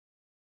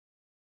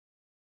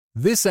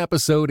This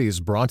episode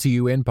is brought to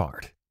you in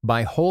part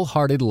by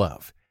Wholehearted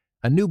Love,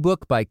 a new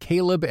book by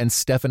Caleb and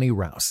Stephanie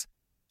Rouse.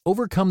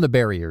 Overcome the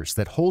barriers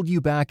that hold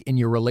you back in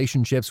your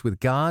relationships with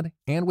God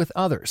and with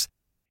others,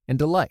 and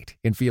delight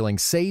in feeling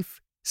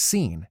safe,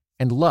 seen,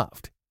 and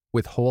loved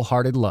with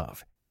Wholehearted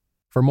Love.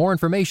 For more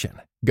information,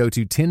 go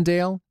to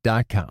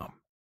Tyndale.com.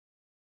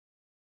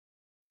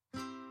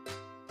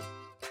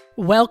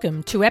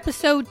 Welcome to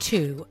episode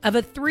 2 of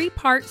a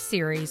 3-part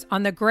series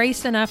on the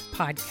Grace Enough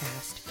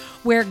podcast,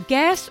 where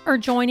guests are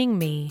joining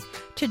me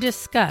to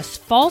discuss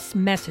false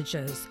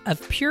messages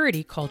of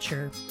purity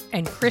culture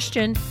and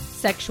Christian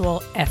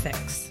sexual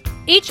ethics.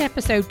 Each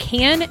episode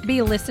can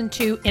be listened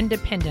to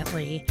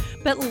independently,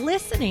 but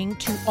listening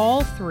to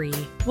all 3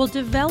 will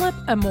develop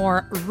a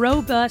more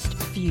robust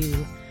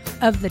view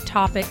of the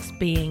topics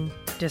being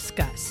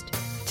discussed.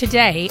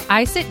 Today,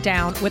 I sit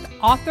down with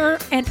author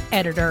and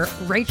editor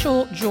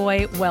Rachel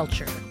Joy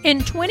Welcher. In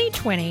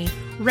 2020,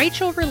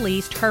 Rachel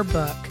released her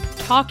book,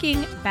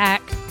 Talking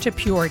Back to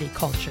Purity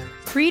Culture,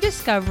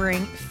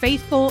 Rediscovering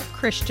Faithful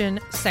Christian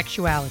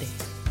Sexuality.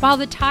 While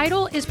the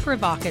title is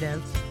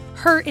provocative,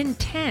 her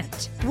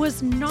intent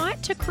was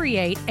not to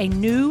create a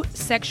new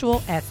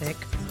sexual ethic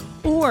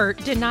or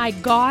deny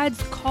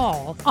God's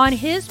call on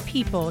His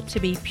people to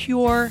be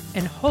pure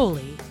and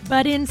holy,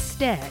 but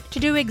instead to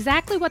do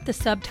exactly what the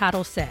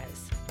subtitle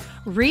says: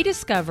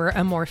 rediscover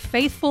a more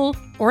faithful,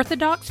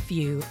 orthodox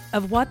view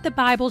of what the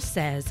Bible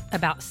says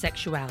about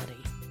sexuality.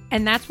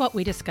 And that's what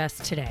we discuss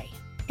today.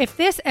 If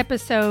this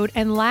episode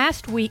and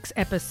last week's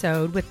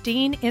episode with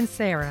Dean and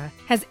Sarah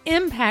has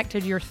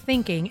impacted your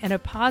thinking in a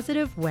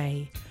positive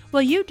way,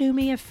 will you do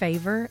me a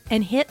favor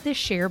and hit the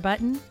share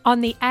button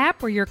on the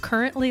app where you're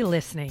currently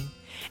listening,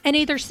 and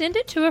either send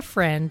it to a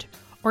friend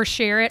or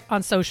share it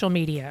on social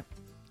media?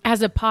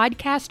 As a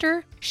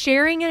podcaster,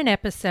 sharing an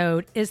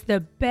episode is the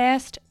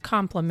best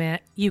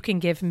compliment you can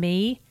give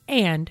me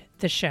and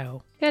the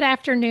show. Good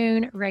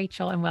afternoon,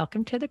 Rachel, and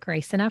welcome to the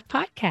Grace Enough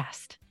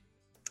podcast.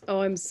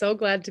 Oh, I'm so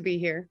glad to be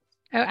here.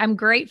 I'm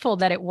grateful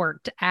that it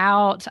worked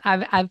out.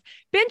 I've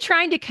been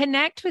trying to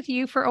connect with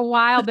you for a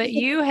while, but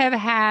you have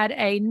had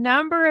a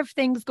number of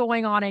things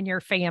going on in your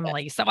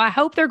family. So I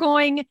hope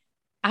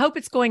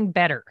it's going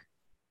better.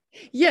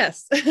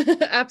 Yes,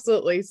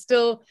 absolutely.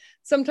 Still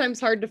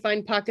sometimes hard to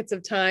find pockets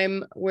of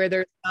time where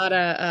there's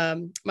not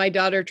my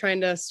daughter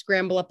trying to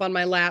scramble up on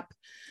my lap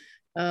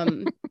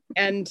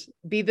and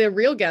be the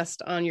real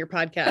guest on your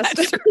podcast.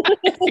 That's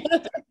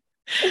right.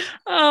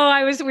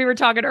 We were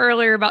talking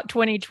earlier about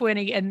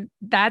 2020, and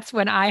that's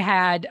when I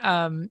had,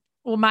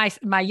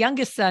 my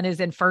youngest son is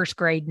in first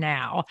grade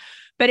now,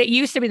 but it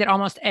used to be that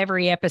almost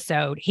every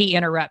episode he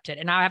interrupted.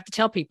 And I have to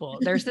tell people,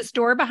 there's this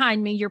door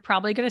behind me. You're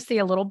probably going to see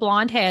a little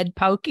blonde head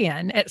poke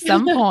in at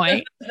some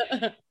point.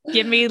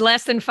 Give me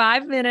less than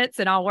 5 minutes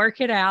and I'll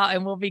work it out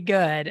and we'll be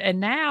good. And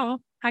now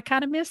I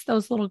kind of miss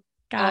those little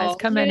guys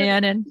coming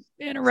in and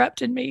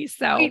interrupting me.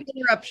 So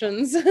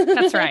interruptions.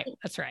 That's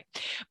right.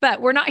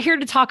 But we're not here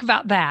to talk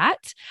about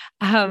that.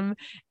 And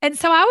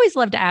so I always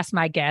love to ask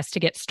my guests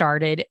to get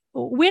started.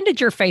 When did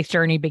your faith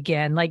journey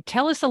begin? Like,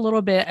 tell us a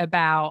little bit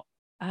about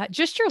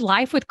just your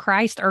life with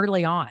Christ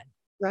early on.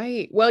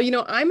 Right. Well,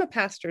 I'm a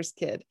pastor's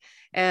kid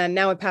and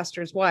now a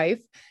pastor's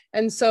wife.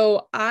 And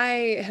so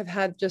I have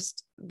had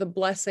just the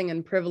blessing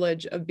and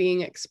privilege of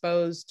being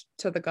exposed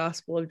to the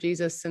gospel of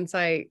Jesus since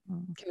I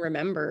can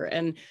remember.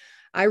 And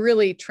I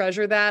really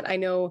treasure that. I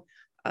know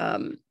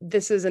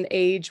this is an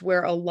age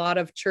where a lot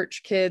of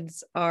church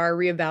kids are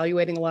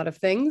reevaluating a lot of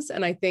things.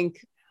 And I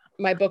think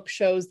my book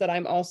shows that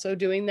I'm also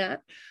doing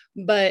that.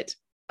 But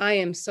I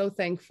am so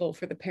thankful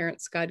for the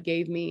parents God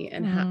gave me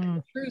and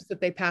the truths that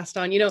they passed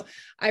on.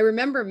 I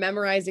remember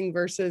memorizing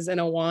verses in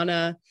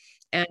Awana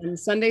and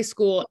Sunday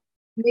school,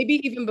 maybe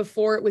even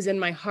before it was in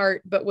my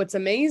heart. But what's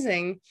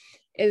amazing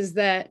is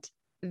that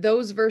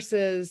those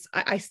verses,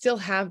 I still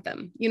have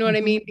them. You know what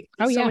I mean?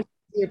 Because so much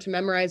easier to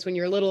memorize when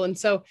you're little. And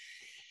so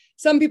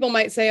some people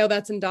might say, oh,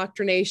 that's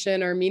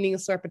indoctrination or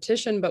meaningless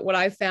repetition. But what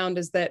I found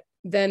is that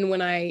then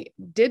when I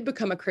did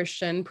become a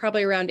Christian,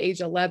 probably around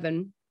age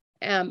 11,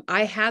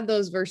 I had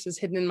those verses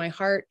hidden in my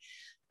heart.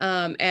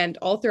 And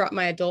all throughout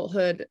my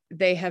adulthood,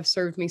 they have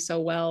served me so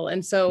well.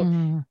 And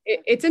so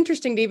it's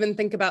interesting to even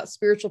think about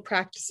spiritual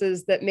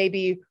practices that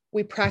maybe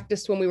we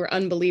practiced when we were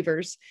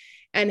unbelievers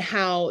and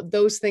how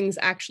those things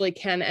actually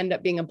can end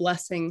up being a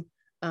blessing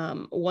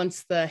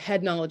once the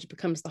head knowledge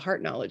becomes the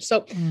heart knowledge.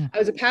 So I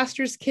was a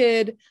pastor's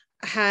kid.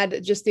 I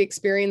had just the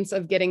experience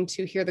of getting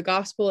to hear the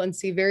gospel and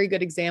see very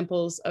good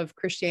examples of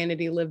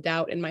Christianity lived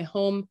out in my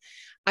home.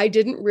 I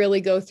didn't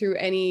really go through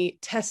any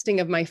testing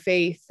of my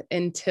faith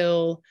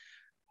until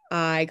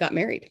I got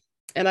married.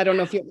 And I don't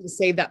know if you want to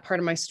save that part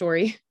of my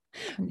story,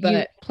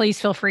 but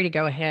please feel free to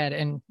go ahead.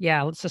 And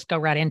let's just go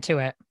right into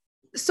it.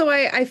 So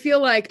I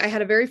feel like I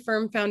had a very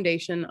firm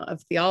foundation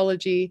of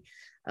theology,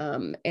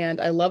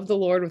 and I love the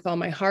Lord with all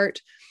my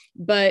heart,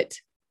 but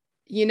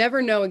you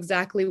never know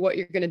exactly what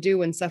you're going to do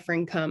when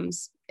suffering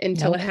comes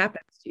until it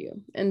happens to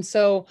you. And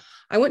so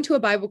I went to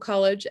a Bible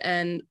college,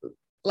 and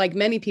like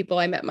many people,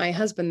 I met my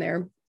husband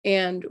there,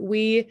 and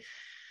we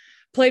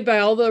played by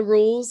all the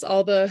rules,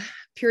 all the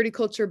purity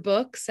culture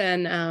books,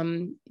 and,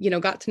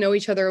 got to know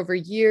each other over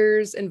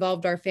years,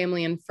 involved our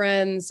family and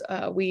friends.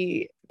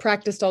 We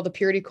practiced all the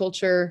purity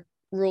culture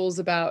rules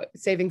about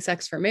saving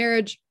sex for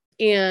marriage.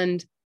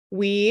 And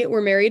we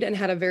were married and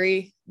had a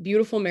very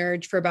beautiful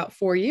marriage for about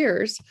 4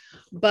 years.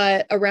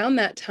 But around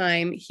that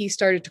time, he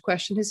started to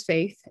question his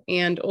faith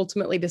and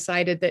ultimately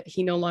decided that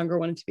he no longer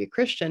wanted to be a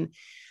Christian.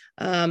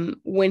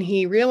 When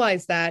he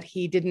realized that,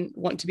 he didn't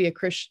want to be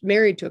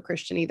married to a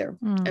Christian either.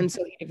 And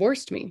so he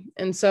divorced me.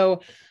 And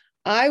so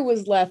I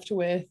was left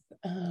to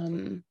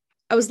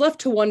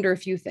wonder a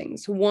few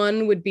things.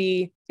 One would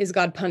be, is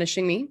God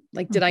punishing me?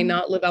 Like, did I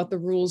not live out the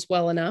rules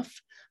well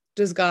enough?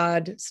 Does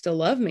God still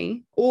love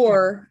me?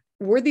 Or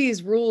were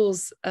these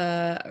rules,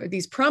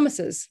 these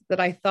promises that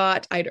I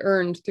thought I'd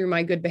earned through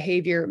my good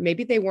behavior,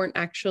 maybe they weren't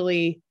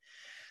actually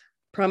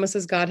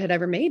promises God had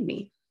ever made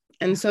me?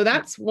 And so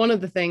that's one of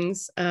the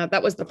things,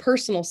 that was the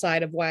personal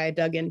side of why I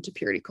dug into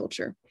purity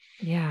culture.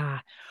 Yeah.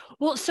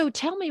 Well, so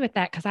tell me with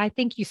that, because I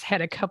think you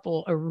said a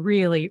couple of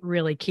really,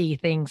 really key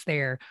things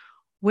there,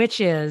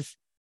 which is,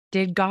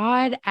 did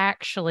God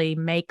actually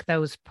make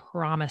those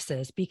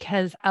promises?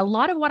 Because a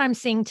lot of what I'm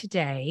seeing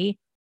today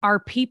are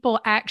people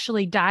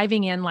actually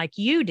diving in like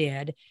you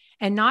did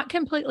and not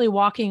completely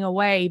walking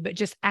away, but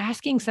just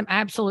asking some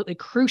absolutely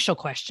crucial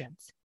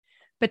questions.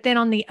 But then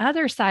on the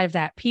other side of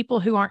that, people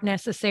who aren't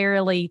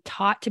necessarily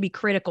taught to be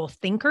critical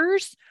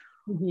thinkers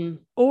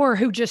or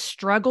who just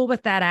struggle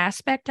with that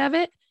aspect of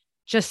it,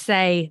 just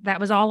say, that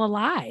was all a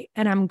lie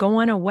and I'm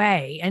going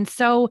away. And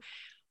so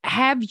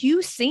have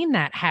you seen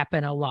that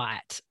happen a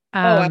lot?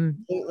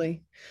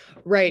 Absolutely.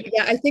 Right.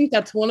 Yeah. I think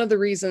that's one of the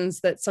reasons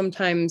that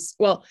sometimes,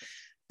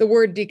 the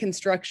word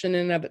deconstruction in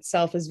and of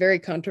itself is very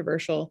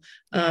controversial,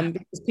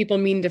 because people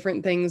mean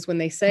different things when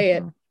they say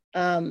it.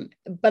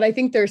 But I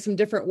think there's some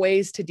different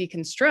ways to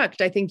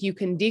deconstruct. I think you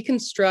can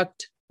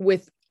deconstruct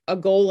with a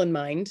goal in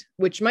mind,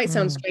 which might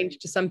sound strange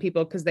to some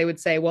people because they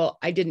would say, well,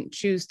 I didn't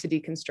choose to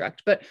deconstruct.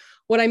 But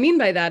what I mean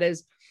by that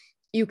is,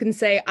 you can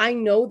say, I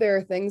know there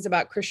are things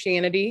about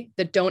Christianity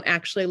that don't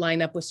actually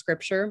line up with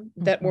scripture,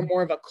 that were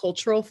more of a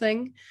cultural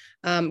thing,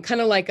 kind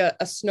of like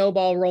a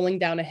snowball rolling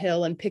down a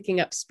hill and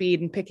picking up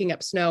speed and picking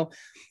up snow.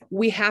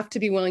 We have to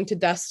be willing to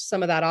dust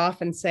some of that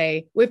off and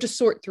say, we have to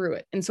sort through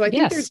it. And so I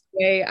think there's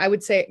a way, I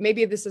would say,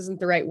 maybe this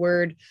isn't the right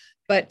word,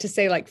 but to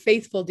say like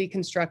faithful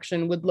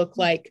deconstruction would look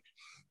like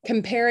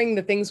comparing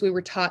the things we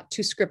were taught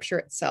to scripture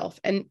itself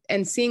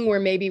and seeing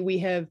where maybe we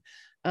have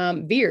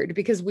veered,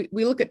 because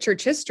we look at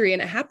church history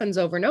and it happens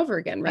over and over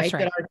again, right?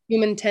 That our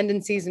human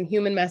tendencies and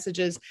human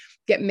messages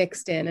get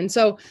mixed in. And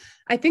so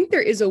I think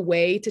there is a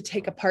way to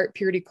take apart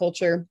purity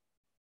culture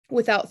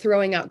without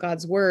throwing out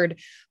God's word.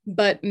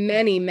 But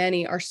many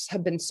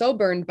have been so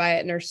burned by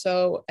it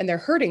and they're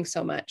hurting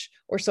so much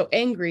or so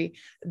angry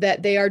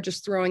that they are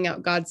just throwing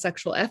out God's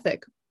sexual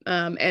ethic.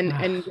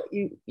 And what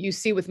you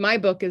see with my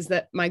book is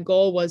that my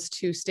goal was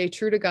to stay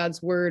true to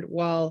God's word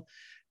while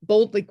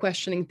boldly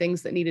questioning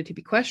things that needed to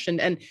be questioned.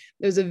 And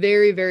it was a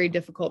very, very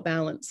difficult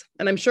balance.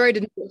 And I'm sure I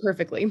didn't do it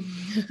perfectly.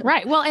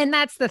 Right. Well, and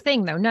that's the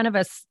thing though. None of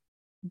us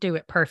do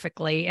it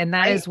perfectly. And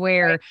that is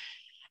where,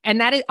 and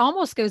that it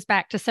almost goes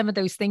back to some of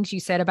those things you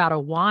said about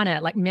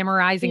Awana, like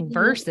memorizing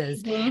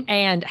verses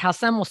and how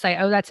some will say,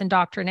 oh, that's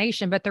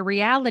indoctrination. But the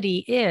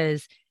reality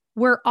is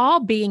we're all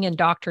being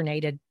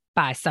indoctrinated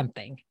by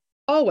something.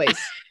 Always.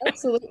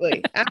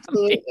 Absolutely.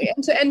 Absolutely.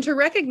 And to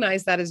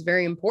recognize that is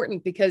very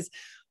important, because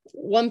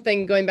one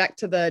thing, going back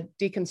to the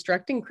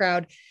deconstructing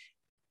crowd,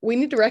 we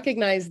need to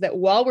recognize that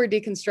while we're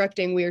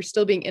deconstructing, we are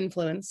still being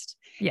influenced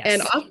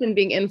and often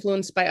being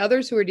influenced by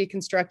others who are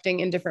deconstructing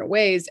in different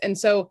ways. And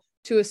so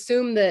to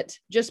assume that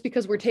just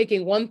because we're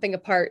taking one thing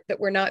apart, that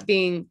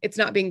it's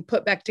not being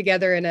put back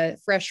together in a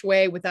fresh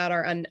way without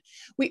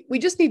we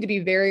just need to be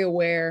very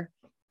aware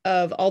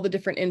of all the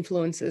different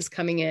influences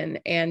coming in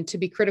and to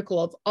be critical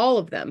of all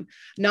of them,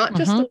 not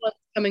just the ones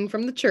coming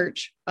from the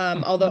church.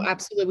 Although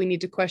absolutely we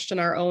need to question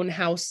our own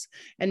house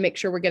and make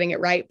sure we're getting it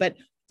right. But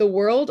the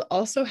world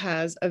also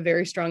has a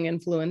very strong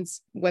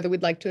influence, whether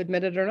we'd like to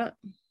admit it or not.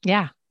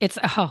 Yeah, it's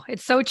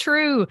so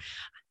true.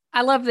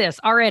 I love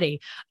this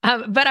already.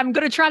 But I'm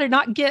going to try to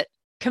not get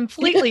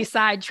completely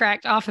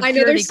sidetracked off of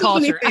purity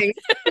culture.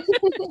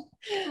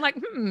 I'm like,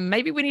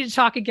 maybe we need to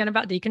talk again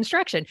about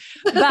deconstruction.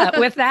 But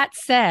with that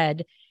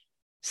said,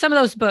 some of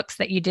those books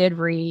that you did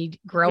read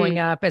growing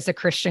up as a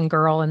Christian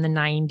girl in the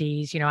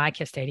 90s, I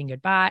Kissed Dating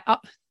Goodbye.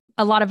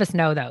 A lot of us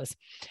know those.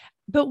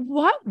 But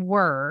what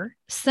were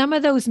some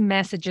of those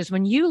messages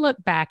when you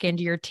look back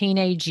into your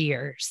teenage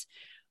years?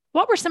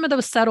 What were some of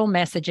those subtle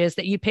messages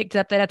that you picked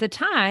up that at the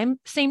time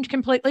seemed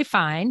completely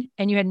fine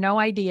and you had no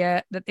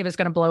idea that it was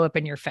going to blow up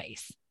in your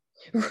face?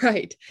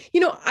 Right.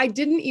 I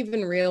didn't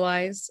even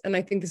realize, and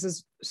I think this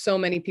is so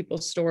many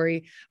people's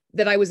story,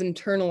 that I was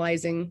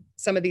internalizing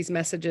some of these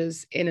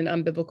messages in an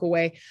unbiblical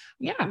way.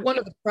 Yeah. One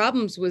of the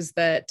problems was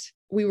that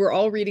we were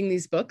all reading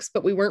these books,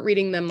 but we weren't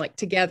reading them like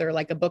together,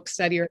 like a book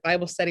study or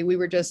Bible study. We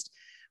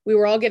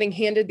were all getting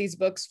handed these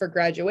books for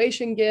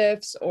graduation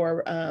gifts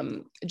or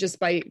just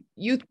by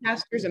youth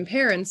pastors and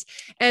parents.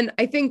 And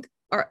I think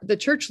the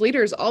church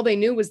leaders, all they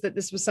knew was that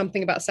this was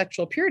something about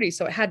sexual purity,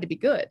 so it had to be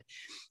good.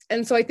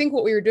 And so I think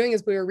what we were doing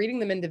is we were reading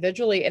them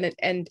individually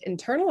and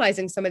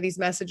internalizing some of these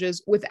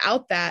messages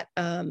without that,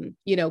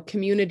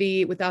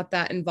 community, without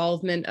that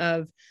involvement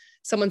of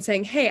someone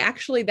saying, hey,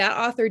 actually that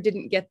author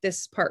didn't get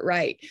this part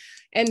right.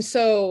 And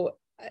so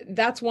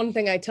that's one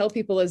thing I tell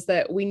people is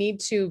that we need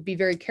to be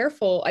very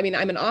careful. I mean,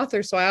 I'm an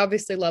author, so I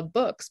obviously love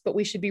books, but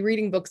we should be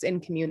reading books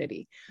in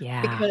community.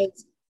 Yeah.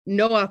 Because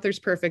no author's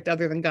perfect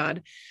other than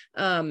God.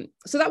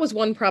 So that was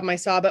one problem I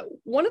saw. But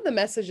one of the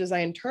messages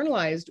I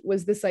internalized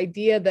was this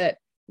idea that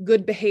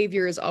good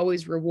behavior is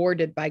always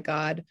rewarded by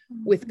God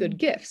with good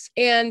gifts.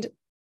 And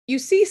you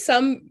see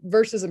some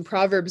verses in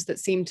Proverbs that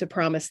seem to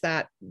promise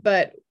that.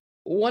 But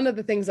one of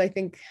the things I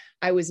think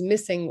I was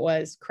missing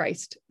was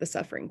Christ, the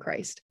suffering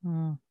Christ.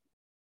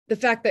 The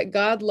fact that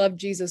God loved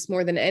Jesus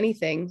more than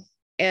anything,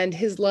 and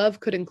his love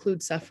could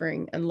include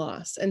suffering and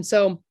loss. And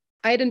so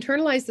I had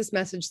internalized this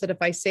message that if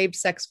I saved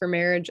sex for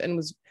marriage and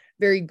was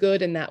very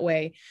good in that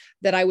way,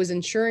 that I was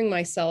ensuring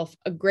myself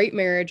a great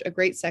marriage, a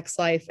great sex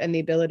life, and the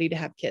ability to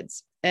have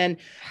kids. And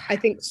I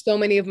think so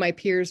many of my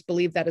peers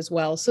believe that as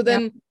well. So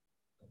then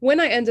when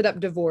I ended up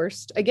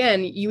divorced,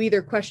 again, you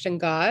either question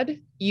God,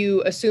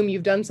 you assume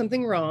you've done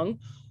something wrong,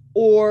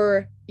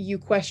 or you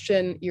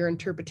question your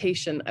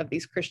interpretation of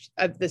this Christian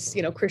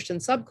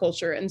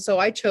subculture. And so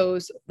I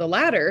chose the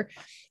latter.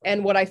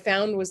 And what I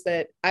found was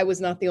that I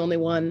was not the only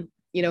one,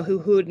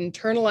 who had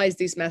internalized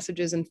these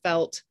messages and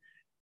felt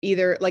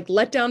either like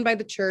let down by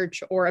the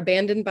church or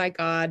abandoned by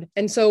God.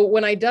 And so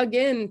when I dug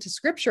into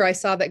scripture, I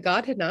saw that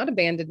God had not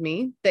abandoned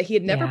me, that he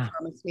had never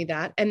promised me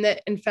that. And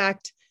that in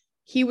fact,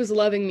 he was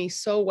loving me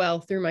so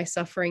well through my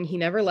suffering. He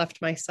never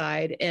left my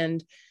side.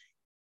 And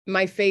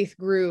my faith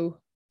grew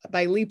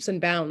by leaps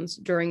and bounds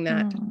during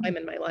that time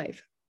in my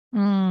life.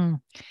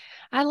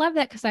 I love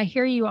that because I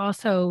hear you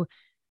also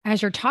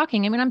as you're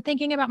talking. I mean, I'm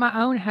thinking about my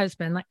own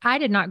husband. Like, I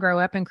did not grow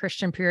up in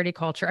Christian purity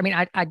culture. I mean,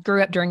 I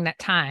grew up during that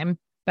time,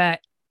 but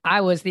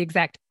I was the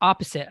exact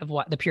opposite of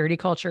what the purity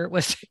culture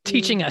was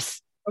teaching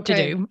us to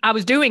do. I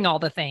was doing all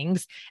the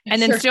things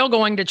and then still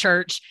going to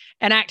church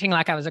and acting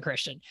like I was a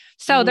Christian.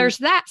 So there's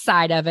that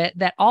side of it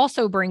that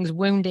also brings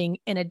wounding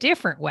in a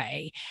different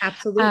way.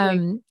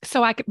 Absolutely.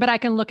 But I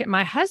can look at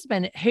my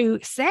husband who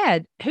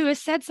has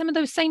said some of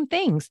those same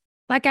things.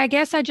 Like, I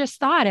guess I just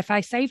thought if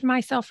I saved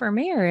myself for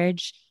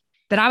marriage,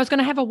 that I was going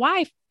to have a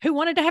wife who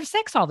wanted to have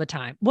sex all the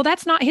time. Well,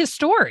 that's not his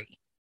story.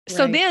 Right.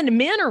 So then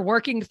men are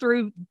working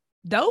through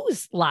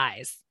those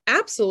lies.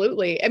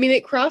 Absolutely. I mean,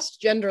 it crossed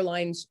gender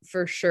lines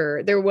for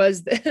sure. There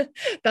was,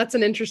 that's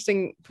an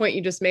interesting point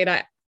you just made.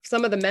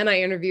 Some of the men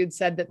I interviewed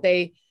said that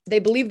they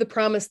believe the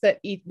promise that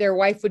their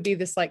wife would be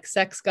this like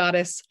sex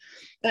goddess,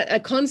 a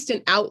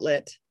constant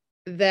outlet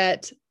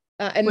that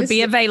and would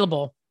be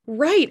available.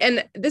 Right.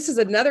 And this is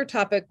another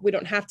topic we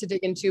don't have to dig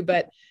into,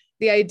 but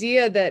the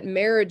idea that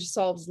marriage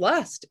solves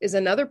lust is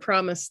another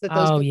promise that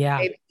those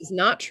is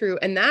not true.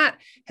 And that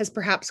has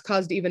perhaps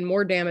caused even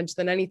more damage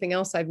than anything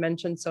else I've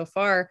mentioned so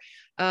far.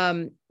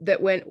 That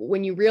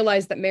when you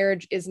realize that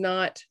marriage is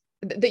not,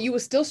 that you will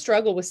still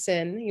struggle with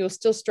sin, you will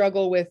still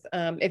struggle with,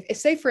 if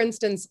say, for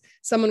instance,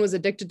 someone was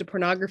addicted to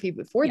pornography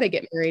before they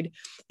get married,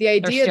 the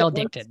idea they're still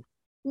addicted.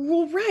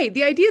 Well, right.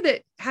 The idea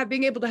that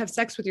being able to have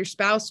sex with your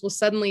spouse will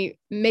suddenly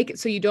make it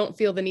so you don't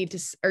feel the need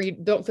to, or you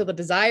don't feel the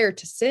desire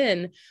to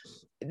sin.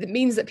 It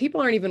means that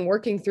people aren't even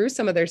working through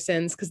some of their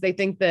sins because they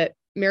think that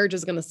marriage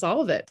is going to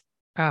solve it.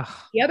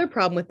 The other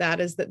problem with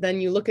that is that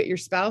then you look at your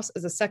spouse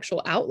as a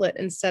sexual outlet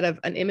instead of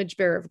an image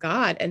bearer of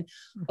God. And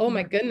oh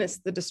my goodness,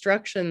 the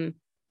destruction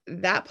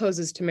that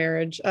poses to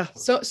marriage.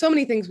 So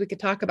many things we could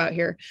talk about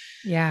here.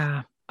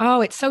 Yeah.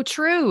 Oh, it's so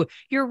true.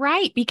 You're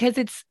right. Because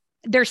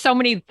there's so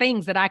many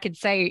things that I could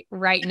say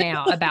right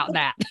now about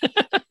that.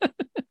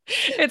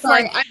 It's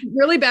Sorry, like, I'm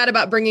really bad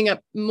about bringing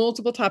up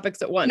multiple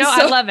topics at once. No,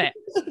 I love it.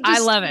 I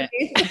love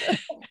it.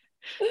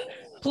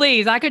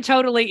 Please, I could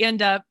totally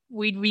end up,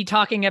 we'd be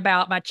talking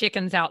about my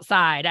chickens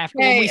outside after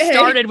we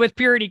started with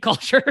purity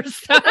culture.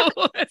 So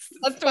it's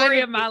the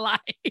story of my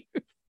life.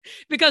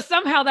 Because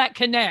somehow that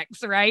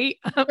connects, right?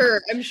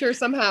 Sure, I'm sure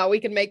somehow we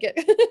can make it.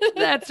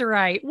 That's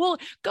right. Well,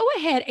 go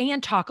ahead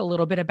and talk a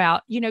little bit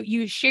about,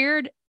 you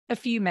shared a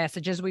few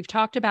messages. We've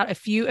talked about a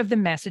few of the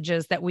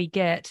messages that we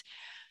get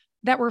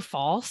that were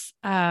false,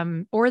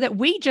 or that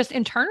we just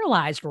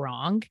internalized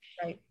wrong.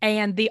 Right.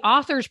 And the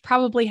authors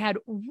probably had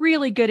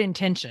really good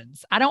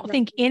intentions. I don't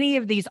think any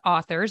of these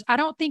authors, I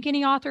don't think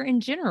any author in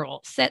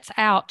general sets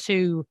out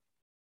to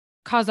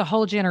cause a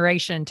whole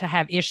generation to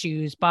have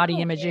issues,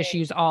 body image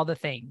issues, all the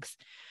things.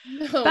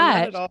 No,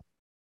 not at all.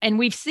 And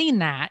we've seen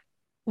that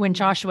when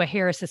Joshua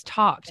Harris has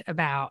talked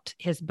about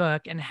his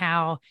book and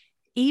how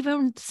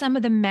even some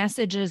of the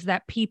messages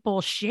that people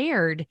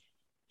shared,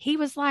 he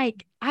was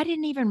like, I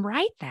didn't even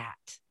write that.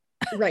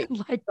 Right.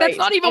 That's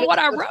not even what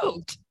I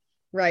wrote.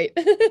 Right.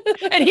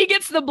 And he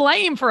gets the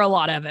blame for a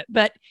lot of it.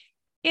 But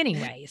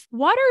anyways,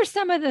 what are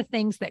some of the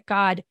things that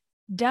God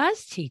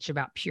does teach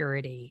about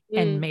purity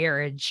and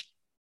marriage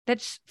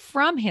that's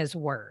from his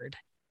word?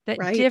 that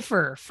Right.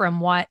 differ from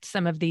what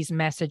some of these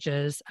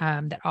messages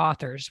that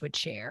authors would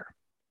share?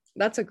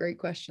 That's a great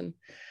question.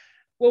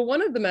 Well,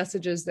 one of the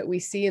messages that we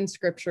see in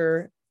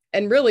scripture,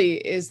 and really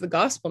is the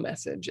gospel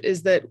message,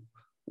 is that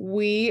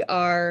we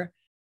are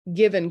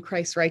given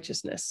Christ's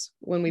righteousness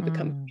when we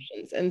become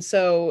Christians. And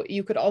so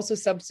you could also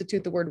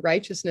substitute the word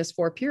righteousness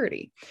for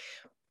purity.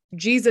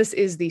 Jesus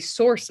is the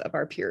source of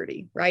our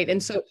purity, right?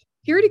 And so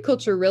purity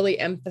culture really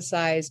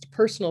emphasized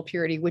personal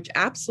purity, which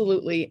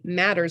absolutely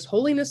matters.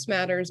 Holiness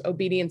matters,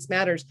 obedience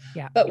matters.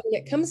 Yeah. But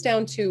when it comes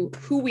down to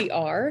who we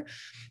are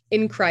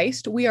in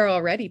Christ, we are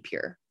already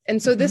pure.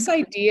 And so this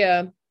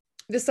idea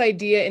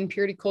in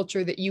purity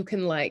culture that you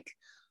can like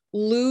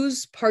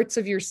lose parts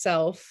of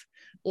yourself,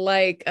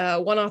 like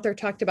one author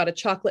talked about a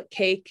chocolate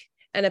cake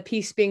and a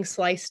piece being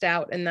sliced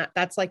out, and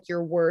that's like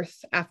your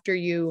worth after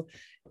you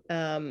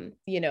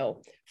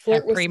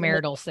flirt with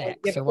premarital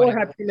sex or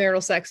have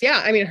premarital sex.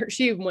 Yeah. I mean,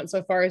 she even went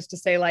so far as to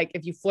say, like,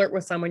 if you flirt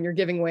with someone, you're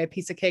giving away a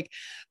piece of cake.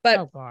 But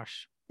oh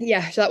gosh.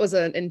 Yeah, that was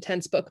an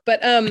intense book,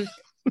 but sorry,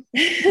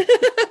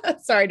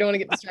 I don't want to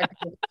get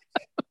distracted.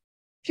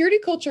 Purity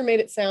culture made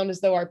it sound as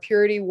though our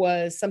purity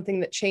was something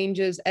that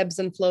changes, ebbs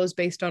and flows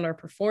based on our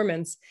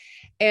performance.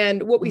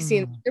 And what we see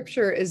in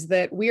scripture is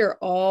that we are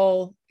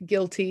all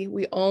guilty.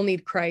 We all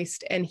need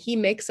Christ, and he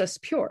makes us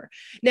pure.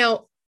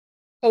 Now,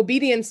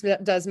 obedience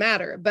does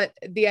matter, but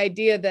the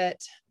idea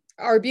that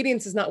our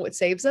obedience is not what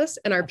saves us,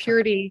 and our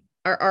purity,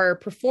 our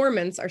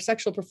performance, our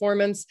sexual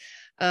performance,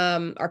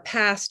 our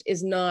past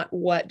is not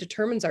what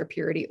determines our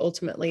purity.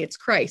 Ultimately, it's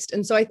Christ.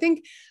 And so I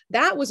think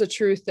that was a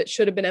truth that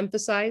should have been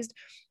emphasized.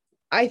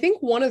 I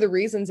think one of the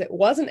reasons it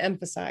wasn't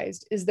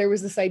emphasized is there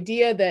was this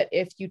idea that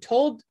if you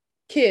told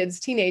kids,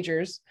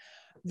 teenagers,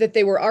 that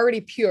they were already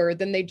pure,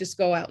 then they just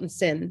go out and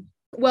sin.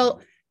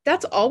 Well,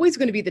 that's always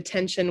going to be the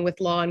tension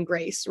with law and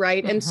grace,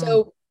 right? And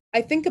so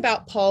I think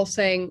about Paul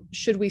saying,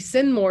 should we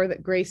sin more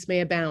that grace may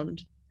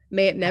abound?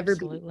 May it never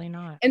be. Absolutely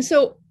not. And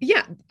so,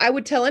 yeah, I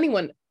would tell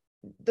anyone,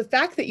 the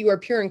fact that you are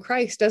pure in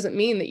Christ doesn't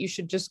mean that you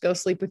should just go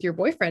sleep with your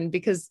boyfriend,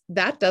 because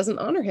that doesn't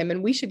honor him.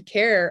 And we should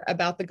care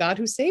about the God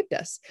who saved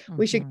us.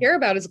 We should care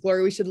about his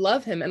glory. We should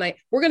love him. And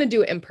we're going to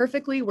do it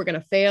imperfectly. We're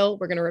going to fail.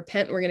 We're going to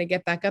repent. We're going to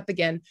get back up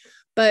again.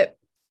 But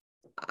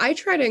I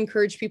try to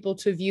encourage people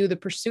to view the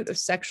pursuit of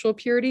sexual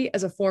purity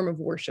as a form of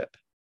worship.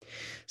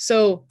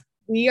 So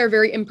we are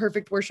very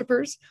imperfect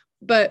worshipers,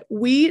 but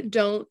we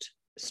don't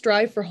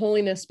strive for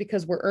holiness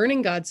because we're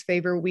earning God's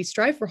favor. We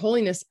strive for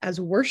holiness as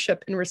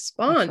worship in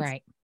response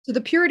to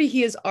the purity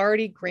he has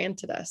already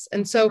granted us.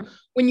 And so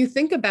when you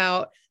think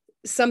about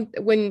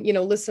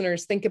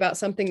listeners think about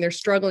something they're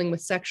struggling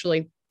with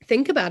sexually,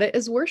 think about it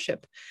as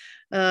worship,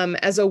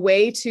 as a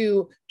way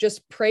to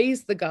just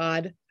praise the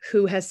God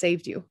who has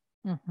saved you.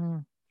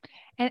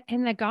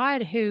 And the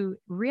God who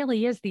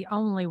really is the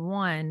only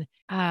one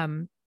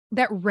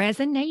that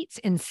resonates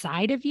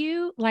inside of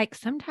you. Like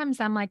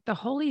sometimes I'm like, the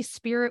Holy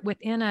Spirit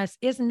within us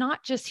is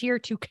not just here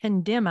to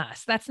condemn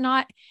us. That's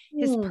not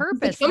his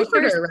purpose. The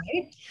comforter,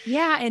 right?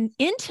 Yeah. And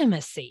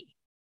intimacy.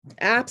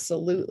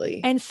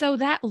 Absolutely. And so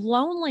that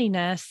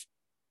loneliness,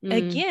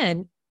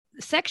 again,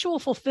 sexual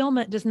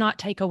fulfillment does not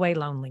take away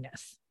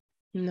loneliness.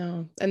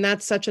 No. And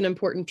that's such an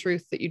important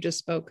truth that you just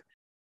spoke.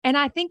 And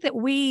I think that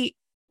we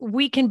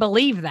can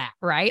believe that,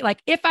 right?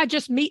 Like if I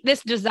just meet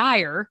this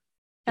desire,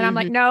 and I'm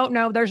like,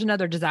 no, there's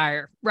another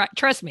desire. Right.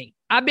 Trust me.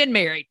 I've been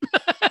married.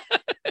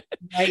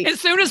 Right. As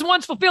soon as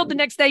one's fulfilled, the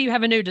next day you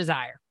have a new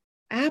desire.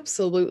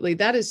 Absolutely.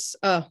 That is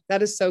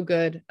so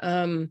good.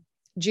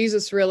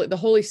 Jesus really, the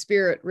Holy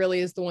Spirit really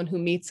is the one who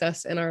meets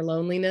us in our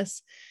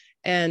loneliness.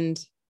 And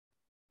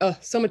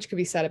so much could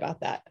be said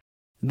about that.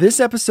 This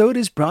episode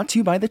is brought to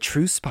you by the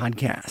Truce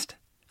Podcast.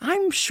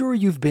 I'm sure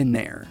you've been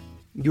there.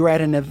 You're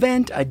at an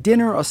event, a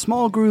dinner, a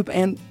small group,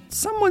 and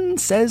someone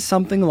says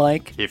something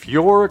like, "If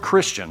you're a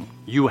Christian,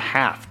 you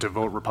have to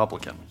vote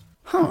Republican."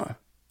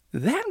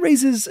 That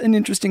raises an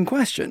interesting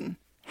question.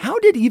 How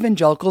did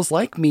evangelicals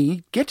like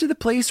me get to the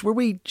place where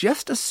we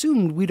just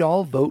assumed we'd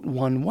all vote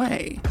one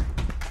way?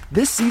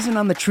 This season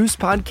on the Truce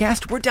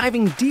Podcast, we're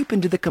diving deep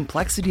into the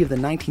complexity of the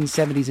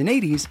 1970s and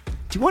 80s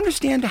to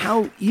understand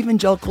how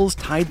evangelicals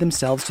tied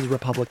themselves to the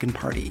Republican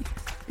Party.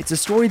 It's a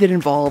story that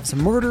involves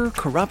murder,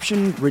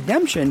 corruption,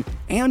 redemption,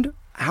 and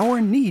our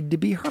need to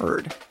be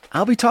heard.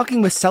 I'll be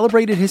talking with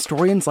celebrated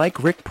historians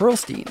like Rick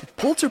Perlstein,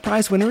 Pulitzer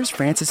Prize winners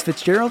Frances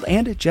Fitzgerald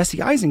and Jesse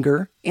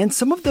Eisinger, and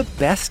some of the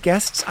best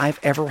guests I've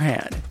ever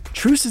had.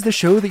 Truce is the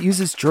show that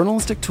uses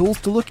journalistic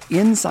tools to look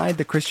inside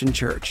the Christian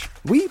church.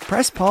 We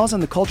press pause on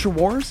the culture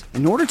wars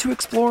in order to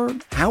explore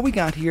how we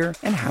got here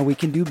and how we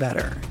can do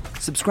better.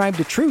 Subscribe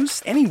to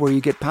Truce anywhere you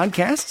get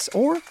podcasts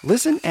or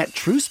listen at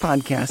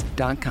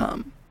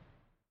trucepodcast.com.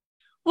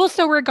 Well,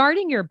 so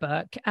regarding your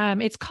book,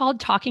 it's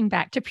called Talking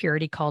Back to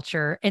Purity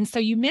Culture. And so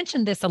you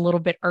mentioned this a little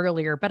bit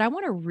earlier, but I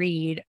want to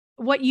read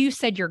what you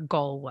said your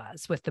goal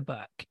was with the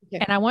book.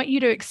 Yeah. And I want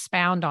you to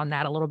expound on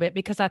that a little bit,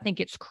 because I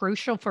think it's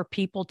crucial for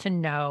people to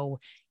know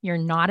you're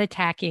not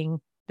attacking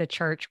the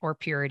church or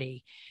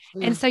purity.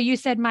 And so you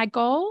said, my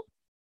goal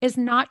is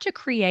not to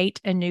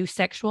create a new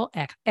sexual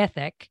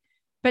ethic,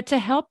 but to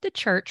help the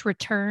church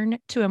return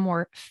to a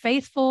more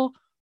faithful,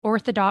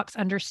 orthodox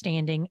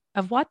understanding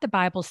of what the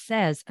Bible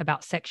says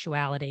about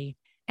sexuality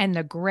and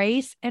the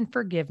grace and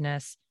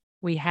forgiveness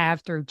we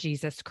have through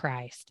Jesus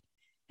Christ.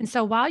 And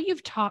so while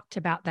you've talked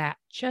about that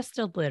just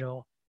a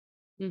little,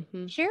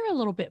 share a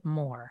little bit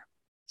more.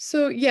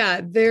 So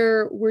yeah,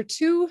 there were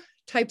two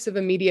types of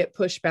immediate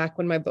pushback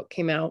when my book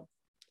came out.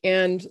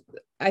 And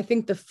I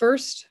think the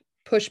first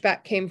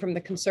pushback came from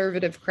the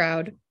conservative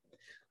crowd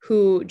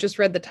who just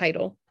read the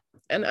title.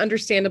 And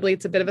understandably,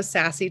 it's a bit of a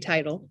sassy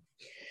title,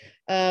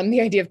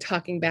 the idea of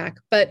talking back.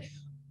 But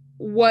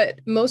what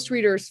most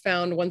readers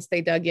found once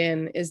they dug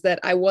in is that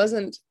I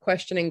wasn't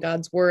questioning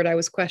God's word. I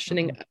was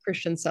questioning a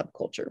Christian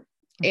subculture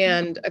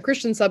and a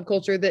Christian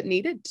subculture that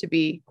needed to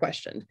be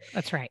questioned.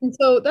 That's right. And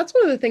so that's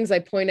one of the things I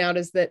point out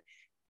is that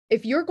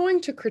if you're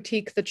going to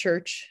critique the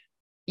church,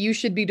 you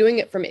should be doing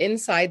it from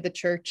inside the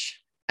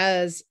church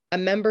as a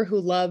member who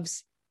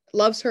loves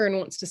her and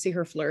wants to see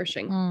her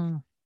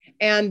flourishing.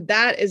 And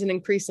that is an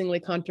increasingly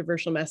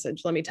controversial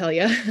message, let me tell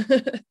you.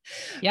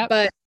 Yep.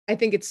 But I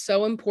think it's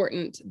so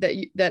important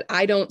that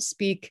I don't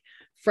speak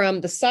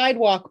from the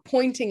sidewalk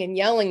pointing and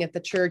yelling at the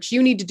church,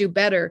 you need to do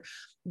better.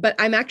 But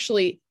I'm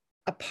actually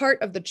a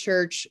part of the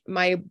church.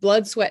 My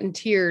blood, sweat, and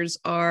tears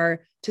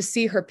are to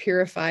see her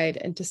purified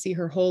and to see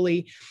her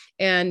holy.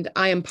 And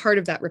I am part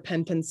of that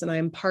repentance and I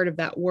am part of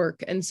that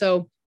work. And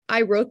so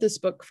I wrote this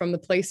book from the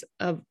place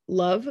of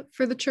love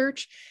for the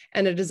church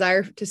and a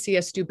desire to see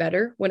us do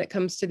better when it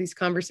comes to these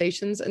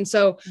conversations. And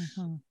so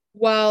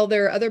while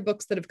there are other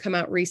books that have come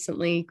out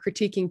recently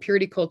critiquing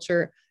purity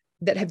culture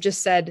that have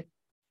just said,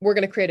 we're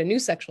going to create a new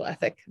sexual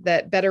ethic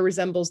that better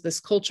resembles this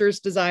culture's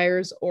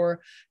desires or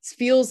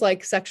feels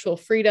like sexual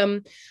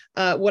freedom.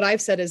 What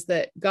I've said is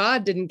that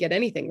God didn't get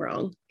anything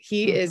wrong.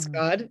 He is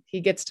God. He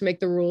gets to make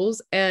the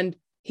rules. And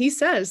he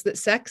says that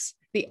sex,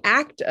 the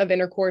act of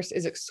intercourse,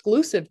 is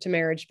exclusive to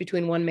marriage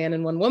between one man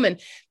and one woman.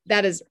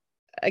 That is,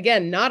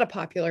 again, not a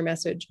popular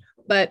message,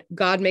 but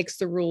God makes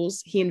the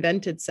rules. He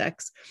invented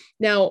sex.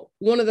 Now,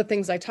 one of the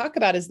things I talk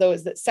about is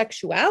that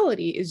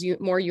sexuality is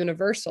more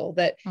universal,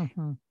 that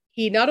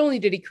he not only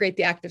did he create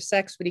the act of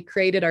sex, but he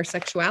created our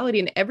sexuality.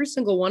 And every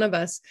single one of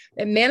us,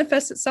 it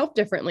manifests itself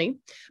differently,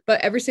 but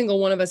every single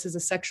one of us is a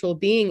sexual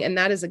being, and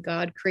that is a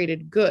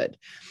God-created good.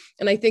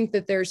 And I think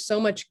that there's so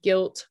much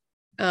guilt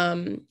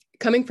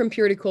coming from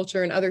purity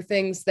culture and other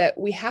things that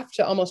we have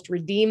to almost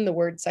redeem the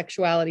word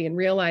sexuality and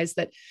realize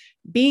that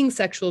being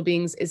sexual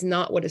beings is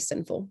not what is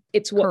sinful.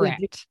 It's what we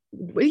do.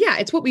 Yeah,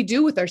 it's what we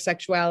do with our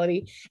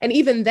sexuality. And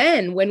even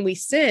then, when we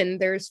sin,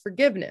 there's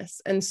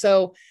forgiveness. And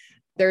so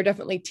there are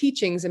definitely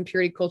teachings in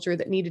purity culture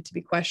that needed to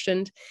be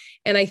questioned.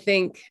 And I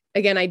think,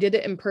 again, I did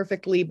it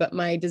imperfectly, but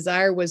my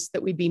desire was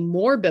that we be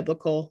more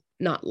biblical,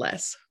 not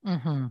less.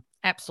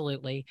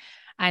 Absolutely.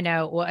 I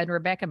know. Well, and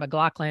Rebecca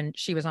McLaughlin,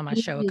 she was on my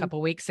show a couple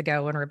of weeks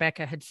ago, and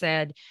Rebecca had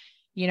said,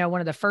 one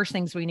of the first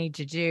things we need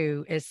to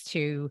do is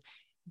to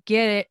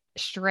get it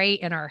straight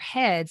in our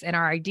heads and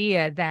our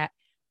idea that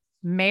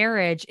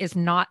marriage is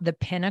not the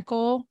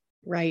pinnacle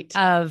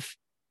of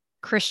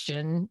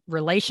Christian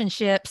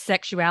relationships,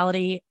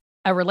 sexuality.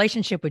 A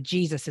relationship with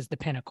Jesus is the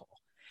pinnacle.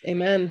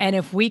 Amen. And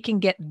if we can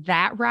get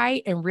that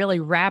right and really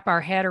wrap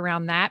our head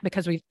around that,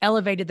 because we've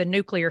elevated the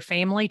nuclear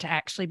family to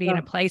actually be in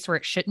a place where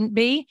it shouldn't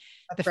be.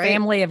 That's the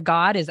family of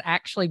God is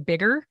actually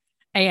bigger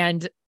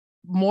and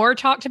more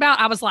talked about.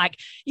 I was like,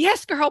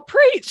 yes, girl,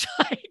 preach.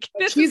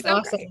 This She's is so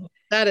awesome. great.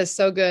 That is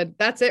so good.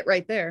 That's it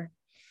right there.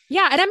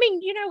 Yeah. And I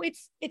mean,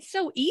 it's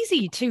so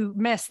easy to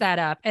mess that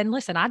up. And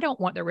listen, I don't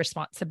want the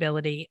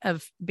responsibility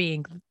of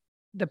being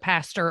the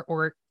pastor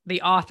or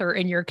the author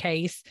in your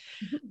case.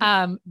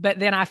 But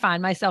then I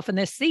find myself in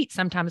this seat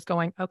sometimes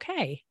going,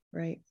 okay,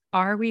 right.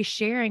 Are we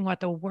sharing what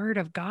the word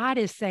of God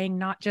is saying,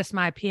 not just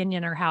my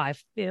opinion or how I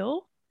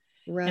feel?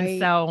 Right. And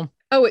so,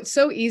 it's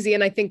so easy.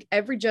 And I think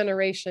every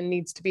generation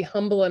needs to be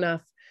humble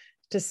enough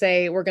to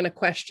say, we're going to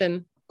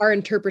question our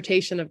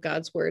interpretation of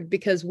God's word,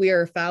 because we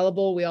are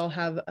fallible. We all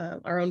have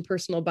our own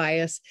personal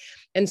bias.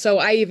 And so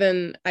I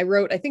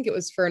wrote, I think it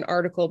was for an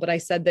article, but I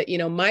said that,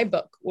 my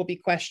book will be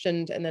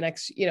questioned in the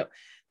next,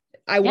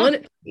 I want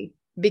it to be,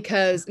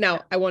 because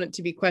now I want it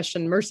to be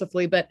questioned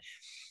mercifully, but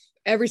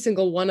every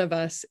single one of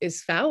us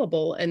is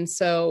fallible. And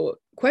so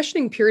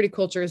questioning purity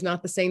culture is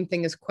not the same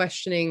thing as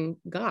questioning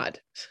God.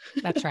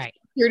 That's right.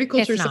 Purity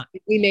culture is something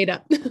we made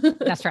up.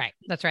 That's right.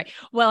 That's right.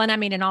 Well, and I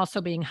mean, and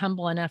also being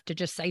humble enough to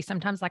just say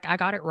sometimes like, I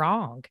got it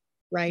wrong.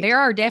 Right. There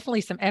are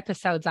definitely some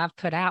episodes I've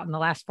put out in the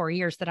last 4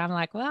 years that I'm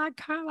like, well, I'd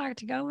kind of like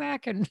to go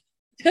back and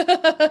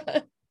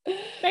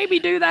maybe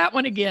do that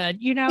one again,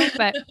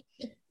 but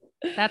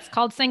that's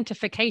called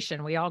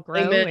sanctification. We all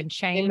grow and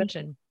change.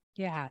 And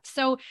yeah.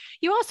 So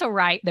you also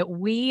write that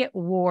we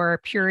wore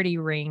purity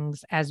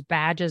rings as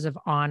badges of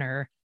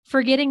honor,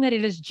 forgetting that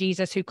it is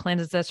Jesus who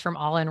cleanses us from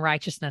all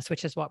unrighteousness,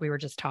 which is what we were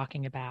just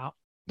talking about.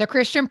 The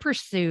Christian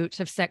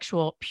pursuit of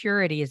sexual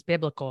purity is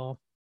biblical,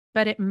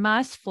 but it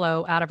must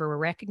flow out of a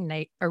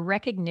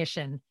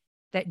recognition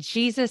that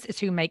Jesus is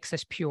who makes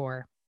us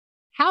pure.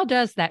 How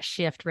does that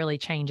shift really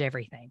change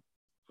everything?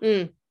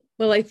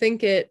 Well, I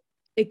think it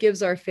it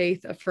gives our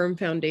faith a firm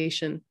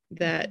foundation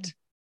that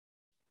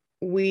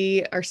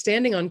we are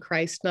standing on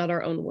Christ, not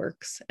our own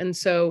works. And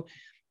so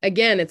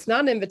again, it's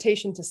not an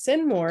invitation to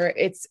sin more.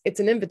 It's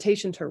an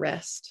invitation to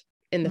rest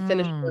in the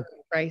finished work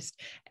of Christ.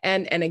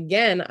 And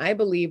again, I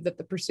believe that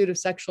the pursuit of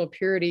sexual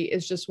purity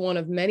is just one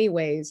of many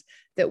ways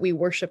that we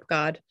worship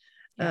God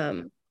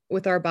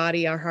with our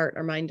body, our heart,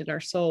 our mind, and our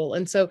soul.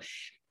 And so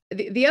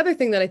the other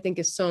thing that I think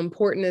is so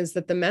important is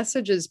that the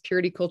messages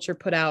purity culture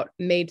put out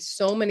made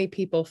so many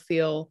people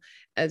feel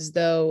as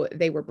though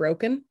they were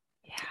broken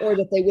or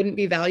that they wouldn't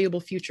be valuable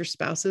future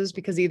spouses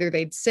because either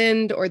they'd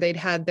sinned or they'd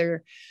had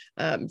their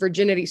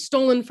virginity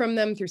stolen from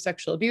them through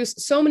sexual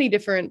abuse. So many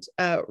different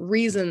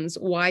reasons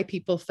why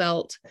people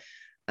felt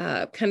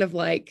kind of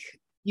like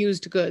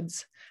used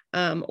goods,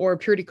 or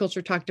purity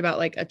culture talked about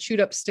like a chewed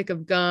up stick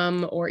of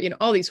gum, or,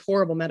 all these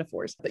horrible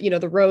metaphors,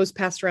 the rose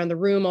passed around the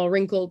room all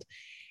wrinkled.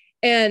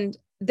 And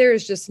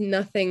there's just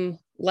nothing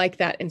like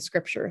that in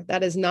scripture.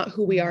 That is not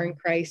who we are in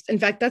Christ. In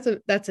fact,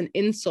 that's an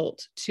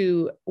insult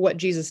to what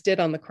Jesus did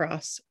on the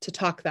cross to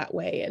talk that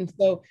way. And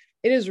so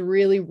it is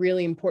really,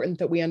 really important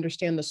that we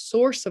understand the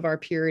source of our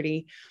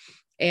purity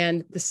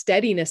and the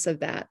steadiness of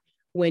that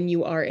when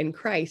you are in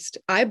Christ.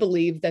 I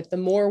believe that the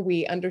more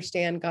we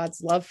understand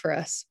God's love for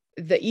us,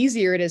 the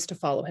easier it is to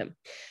follow him.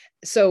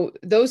 So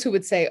those who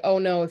would say, oh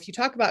no, if you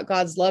talk about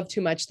God's love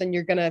too much, then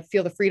you're going to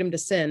feel the freedom to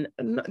sin.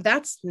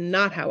 That's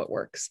not how it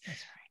works.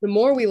 The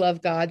more we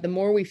love God, the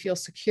more we feel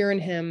secure in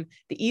him,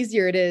 the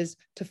easier it is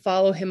to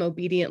follow him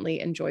obediently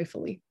and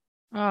joyfully.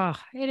 Oh,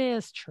 it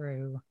is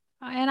true.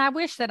 And I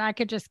wish that I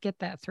could just get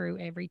that through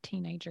every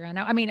teenager. I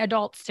know,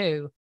 adults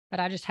too, but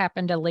I just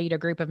happen to lead a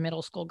group of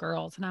middle school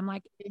girls. And I'm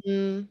like,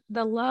 the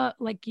love,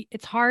 like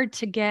it's hard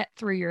to get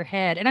through your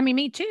head. And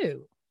me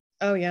too.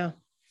 Oh yeah.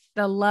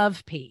 The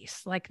love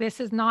piece. Like this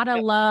is not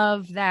a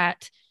love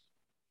that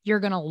you're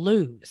going to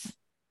lose.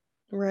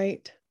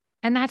 Right.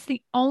 And that's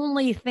the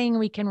only thing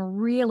we can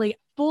really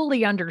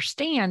fully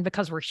understand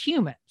because we're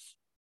humans.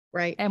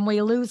 Right. And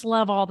we lose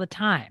love all the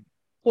time.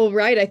 Well,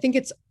 right. I think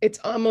it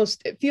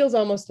feels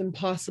almost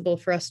impossible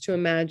for us to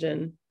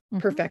imagine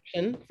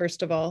perfection,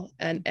 first of all,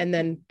 and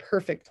then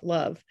perfect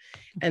love.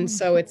 And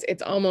so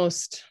it's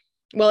almost,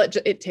 well,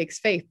 it takes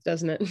faith,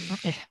 doesn't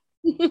it?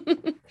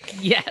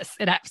 Yes,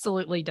 it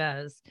absolutely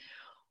does.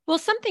 Well,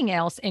 something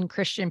else in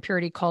Christian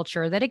purity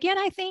culture that, again,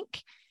 I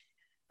think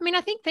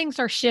things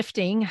are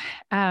shifting.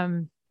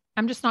 I'm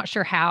just not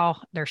sure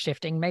how they're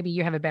shifting. Maybe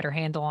you have a better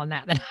handle on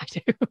that than I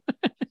do.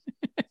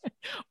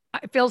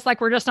 It feels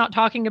like we're just not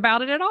talking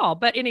about it at all.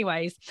 But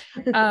anyways,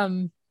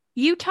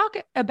 you talk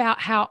about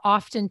how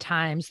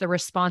oftentimes the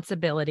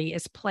responsibility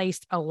is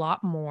placed a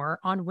lot more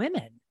on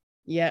women.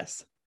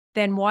 Yes.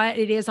 Than what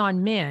it is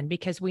on men,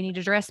 because we need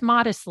to dress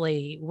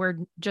modestly. We're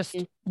just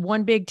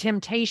one big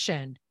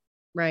temptation.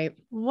 Right.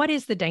 What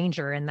is the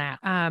danger in that?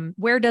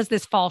 Where does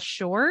this fall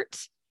short?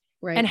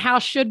 Right. And how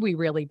should we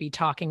really be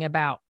talking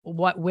about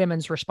what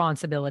women's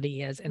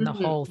responsibility is in the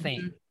whole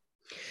thing?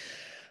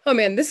 Oh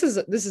man, this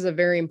is a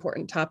very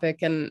important topic,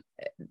 and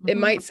it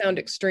might sound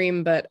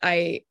extreme, but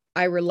I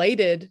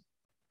related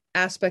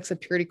aspects of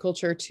purity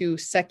culture to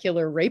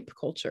secular rape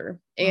culture.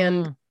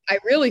 And I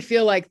really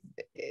feel like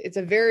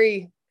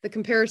the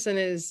comparison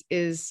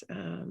is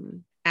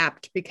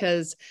apt,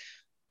 because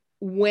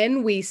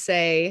when we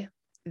say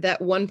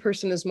that one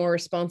person is more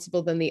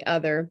responsible than the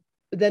other,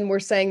 then we're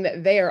saying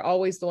that they are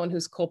always the one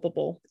who's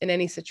culpable in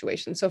any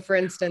situation. So for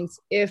instance,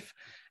 if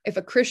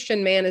a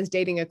Christian man is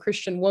dating a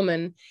Christian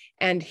woman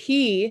and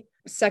he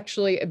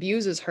sexually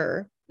abuses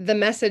her, the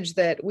message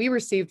that we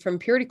received from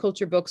purity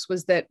culture books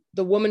was that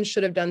the woman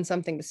should have done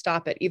something to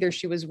stop it. Either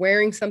she was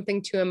wearing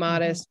something too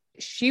immodest.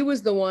 She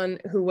was the one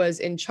who was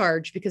in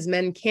charge, because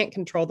men can't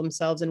control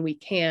themselves and we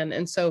can.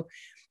 And so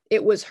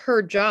it was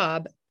her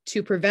job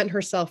to prevent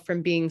herself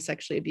from being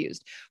sexually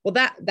abused. Well,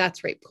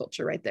 that's rape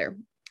culture right there.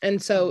 And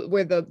so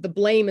where the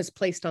blame is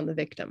placed on the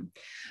victim.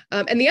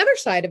 And the other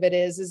side of it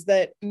is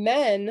that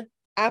men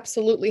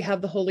absolutely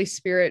have the Holy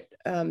Spirit.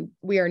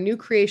 We are new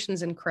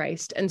creations in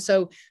Christ. And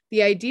so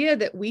the idea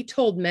that we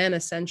told men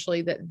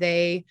essentially that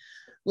they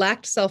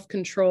lacked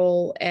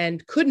self-control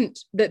and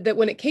that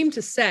when it came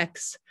to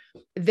sex,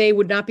 they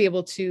would not be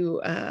able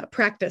to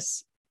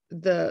practice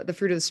the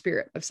fruit of the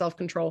Spirit of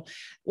self-control.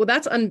 Well,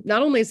 that's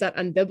not only is that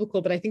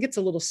unbiblical, but I think it's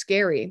a little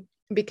scary,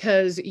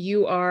 because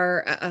you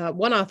are,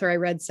 one author I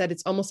read said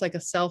it's almost like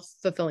a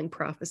self-fulfilling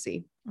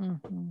prophecy.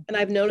 And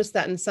I've noticed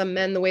that in some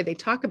men, the way they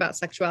talk about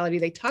sexuality,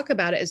 they talk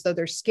about it as though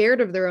they're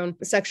scared of their own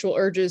sexual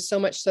urges so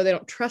much so they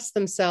don't trust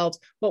themselves.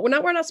 Well,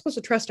 we're not supposed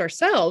to trust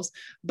ourselves,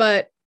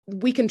 but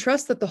we can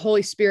trust that the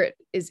Holy Spirit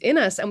is in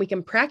us and we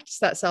can practice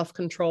that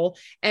self-control.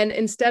 And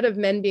instead of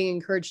men being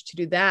encouraged to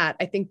do that,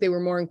 I think they were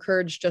more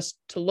encouraged just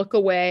to look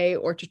away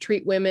or to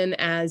treat women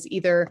as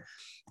either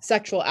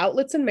sexual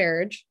outlets in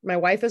marriage. My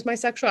wife is my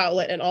sexual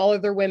outlet, and all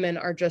other women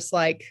are just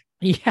like,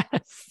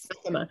 yes.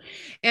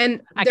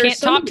 And I can't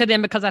talk to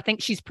them because I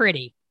think she's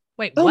pretty.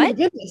 Wait, Oh my what?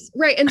 goodness.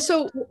 Right. And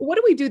so what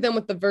do we do then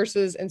with the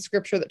verses in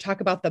scripture that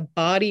talk about the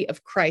body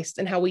of Christ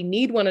and how we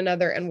need one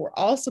another and we're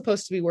all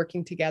supposed to be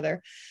working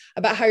together,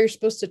 about how you're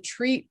supposed to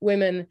treat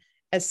women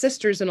as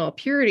sisters in all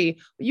purity?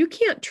 You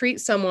can't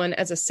treat someone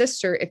as a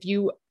sister if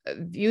you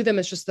view them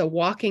as just the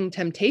walking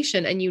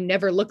temptation and you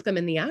never look them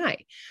in the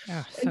eye.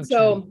 Oh, And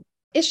so true. so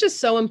it's just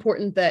so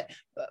important that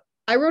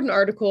I wrote an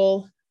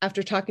article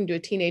after talking to a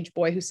teenage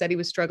boy who said he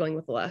was struggling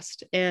with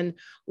lust. And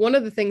one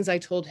of the things I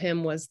told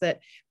him was that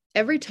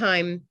every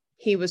time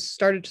he was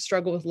started to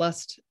struggle with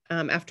lust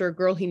after a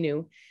girl he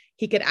knew,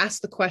 he could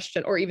ask the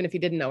question, or even if he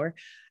didn't know her,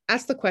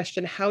 ask the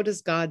question, how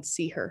does God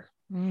see her?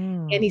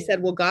 And he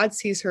said, well, God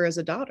sees her as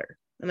a daughter.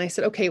 And I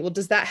said, okay, well,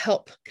 does that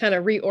help kind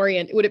of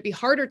reorient? Would it be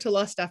harder to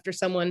lust after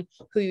someone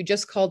who you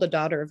just called a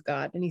daughter of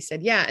God? And he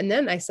said, yeah. And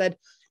then I said,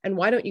 and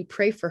why don't you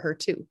pray for her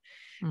too?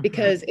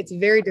 Because it's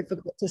very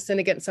difficult to sin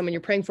against someone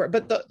you're praying for.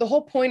 But the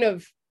whole point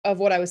of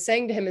what I was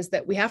saying to him is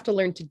that we have to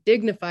learn to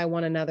dignify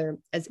one another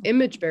as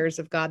image bearers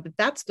of God,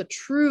 that's the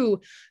true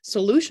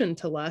solution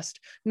to lust,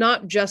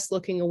 not just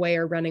looking away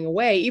or running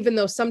away, even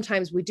though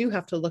sometimes we do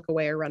have to look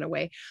away or run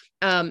away.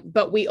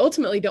 But we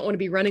ultimately don't want to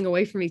be running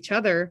away from each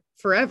other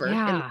forever.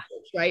 Yeah.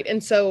 Right.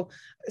 And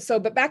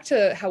but back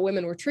to how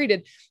women were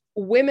treated,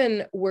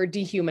 women were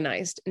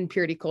dehumanized in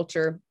purity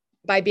culture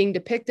by being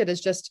depicted as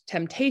just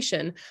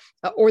temptation,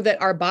 or that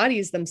our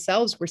bodies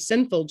themselves were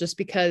sinful just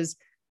because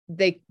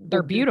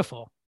they're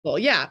beautiful. Well,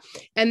 yeah.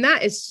 And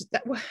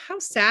how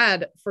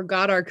sad for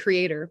God, our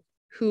creator,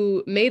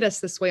 who made us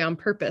this way on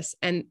purpose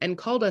and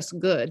called us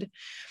good,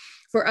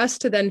 for us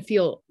to then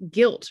feel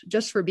guilt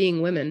just for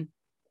being women.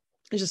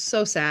 It's just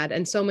so sad.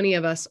 And so many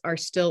of us are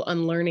still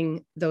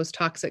unlearning those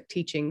toxic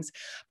teachings.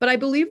 But I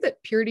believe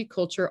that purity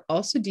culture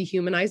also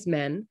dehumanized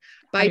men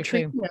by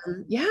treating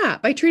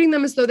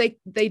them as though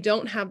they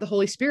don't have the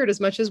Holy Spirit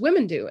as much as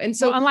women do. And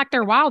so unlike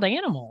they're wild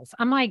animals,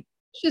 I'm like,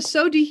 it's just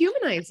so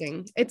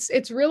dehumanizing.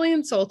 It's really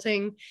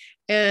insulting.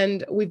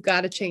 And we've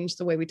got to change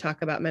the way we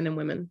talk about men and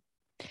women.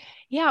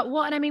 Yeah.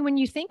 Well, and I mean, when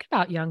you think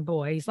about young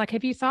boys, like,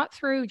 have you thought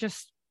through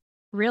just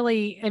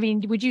really, I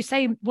mean, would you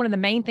say one of the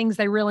main things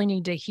they really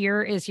need to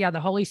hear is, the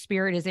Holy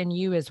Spirit is in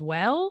you as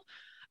well?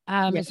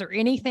 Is there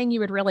anything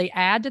you would really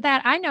add to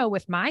that? I know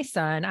with my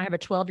son, I have a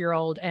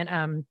 12-year-old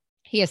and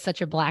he is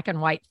such a black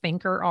and white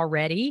thinker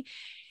already.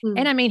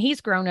 And I mean,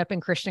 he's grown up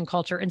in Christian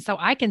culture. And so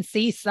I can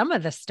see some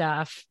of the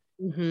stuff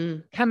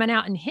coming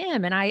out in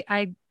him. And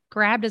I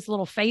grabbed his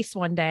little face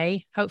one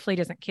day. Hopefully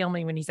he doesn't kill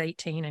me when he's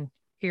 18 and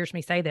hears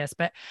me say this,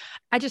 but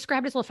I just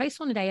grabbed his little face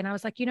one day and I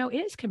was like, it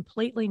is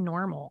completely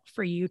normal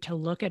for you to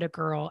look at a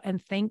girl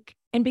and think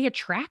and be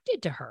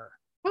attracted to her.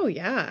 Oh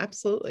yeah,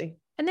 absolutely.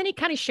 And then he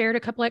kind of shared a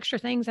couple extra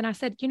things. And I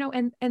said,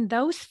 and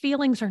those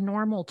feelings are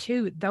normal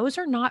too. Those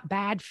are not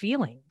bad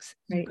feelings.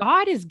 Right.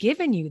 God has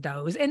given you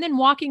those. And then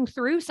walking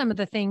through some of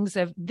the things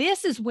of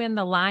this is when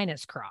the line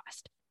is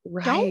crossed.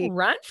 Right. Don't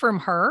run from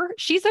her.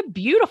 She's a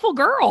beautiful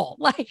girl.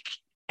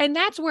 And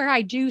that's where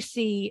I do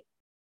see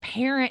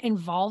parent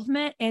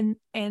involvement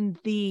and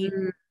the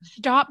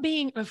stop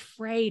being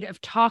afraid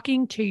of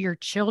talking to your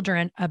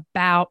children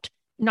about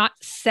not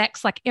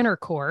sex like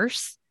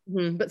intercourse,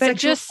 but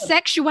just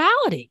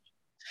sexuality.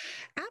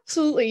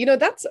 Absolutely.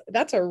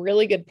 That's a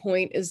really good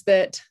point, is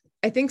that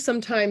I think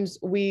sometimes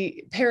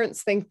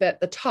parents think that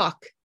the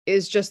talk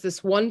is just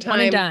this one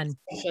time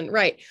discussion,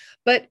 right?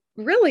 But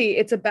really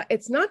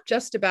it's not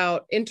just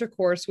about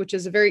intercourse, which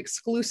is a very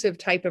exclusive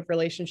type of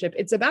relationship.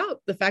 It's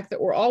about the fact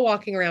that we're all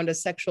walking around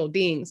as sexual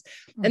beings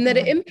and that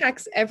it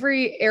impacts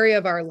every area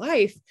of our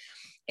life.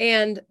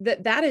 And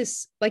that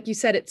is, like you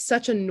said, it's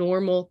such a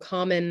normal,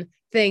 common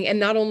thing. And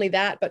not only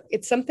that, but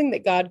it's something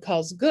that God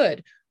calls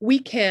good. We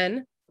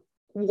can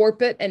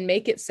warp it and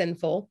make it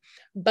sinful,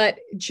 but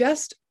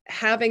just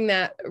having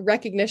that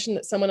recognition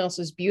that someone else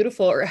is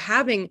beautiful, or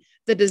having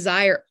the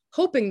desire,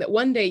 hoping that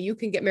one day you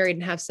can get married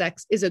and have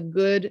sex, is a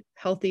good,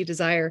 healthy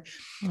desire.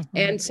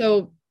 And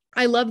so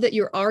I love that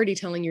you're already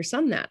telling your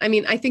son that. I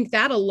mean, I think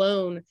that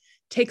alone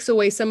takes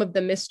away some of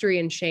the mystery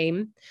and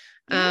shame.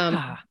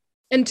 And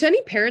to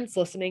any parents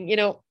listening,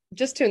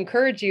 just to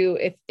encourage you,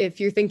 if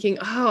you're thinking,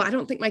 oh, I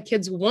don't think my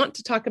kids want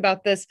to talk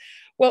about this.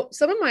 Well,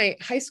 some of my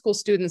high school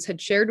students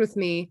had shared with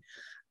me,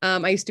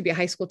 I used to be a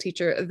high school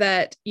teacher,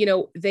 that,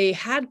 they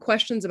had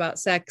questions about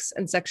sex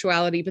and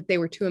sexuality, but they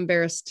were too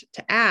embarrassed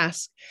to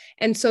ask.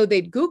 And so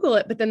they'd Google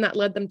it, but then that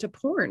led them to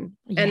porn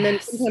and then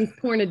sometimes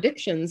porn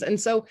addictions. And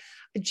so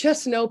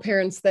just know,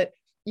 parents, that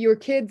your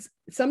kids,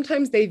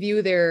 sometimes they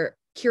view their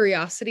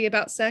curiosity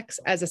about sex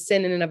as a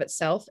sin in and of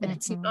itself, and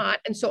it's not.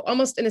 And so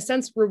almost in a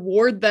sense,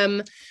 reward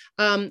them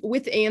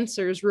with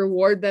answers,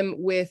 reward them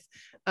with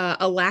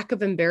a lack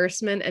of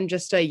embarrassment and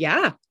just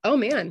oh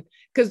man.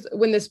 Because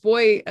when this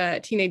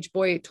teenage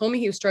boy told me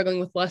he was struggling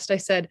with lust, I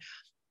said,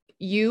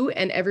 you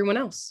and everyone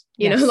else,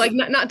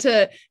 not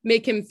to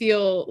make him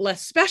feel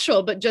less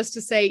special, but just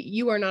to say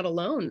you are not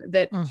alone,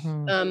 that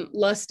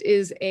lust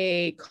is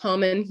a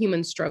common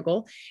human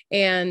struggle.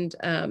 And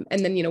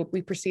then,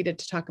 we proceeded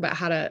to talk about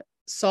how to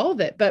solve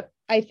it. But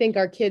I think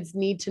our kids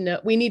need to know,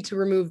 we need to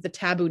remove the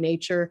taboo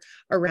nature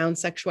around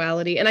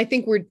sexuality. And I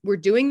think we're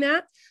doing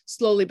that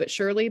slowly but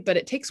surely, but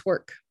it takes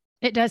work.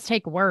 It does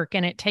take work,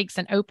 and it takes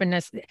an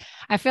openness.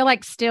 I feel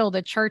like still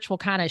the church will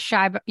kind of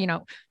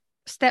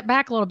step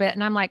back a little bit.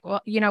 And I'm like,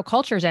 well,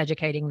 culture is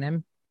educating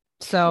them.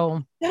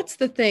 So that's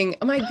the thing.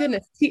 Oh my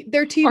goodness.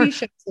 Their TV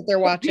shows that they're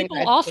watching.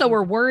 People also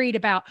were worried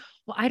about,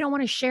 well, I don't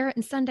want to share it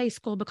in Sunday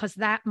school because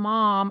that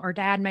mom or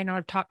dad may not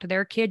have talked to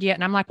their kid yet.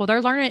 And I'm like, well,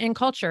 they're learning it in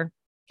culture.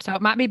 So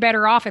it might be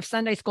better off if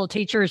Sunday school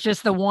teacher is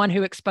just the one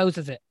who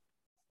exposes it.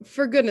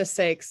 For goodness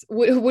sakes,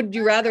 would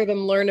you rather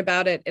them learn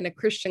about it in a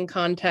Christian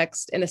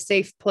context, in a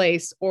safe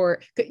place?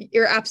 Or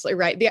you're absolutely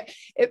right.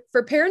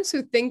 For parents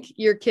who think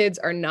your kids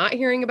are not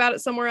hearing about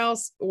it somewhere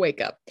else,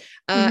 wake up.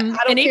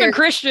 And even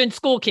Christian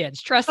school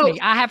kids, trust me,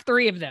 I have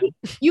 3 of them.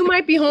 You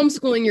might be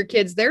homeschooling your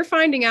kids. They're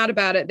finding out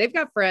about it. They've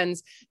got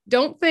friends.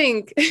 Don't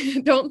think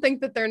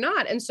that they're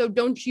not. And so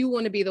don't you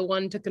want to be the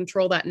one to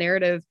control that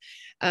narrative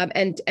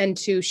and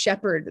to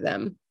shepherd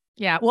them?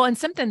 Yeah. Well, and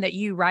something that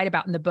you write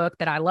about in the book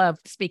that I love,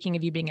 speaking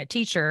of you being a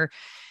teacher,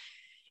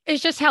 is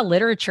just how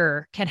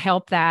literature can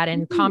help that,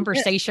 and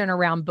conversation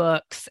around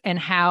books, and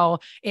how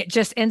it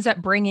just ends up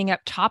bringing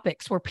up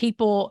topics where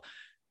people,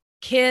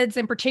 kids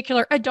in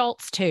particular,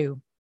 adults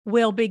too,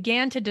 will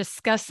begin to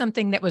discuss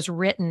something that was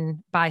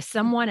written by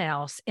someone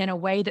else in a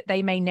way that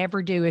they may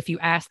never do if you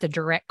asked a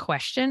direct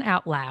question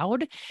out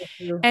loud.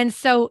 And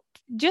so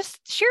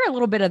just share a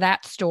little bit of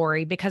that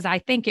story, because I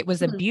think it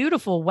was a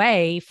beautiful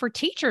way for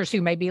teachers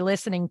who may be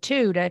listening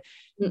to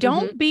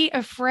don't be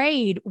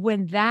afraid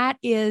when that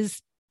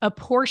is a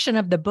portion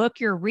of the book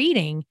you're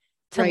reading,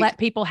 to let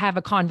people have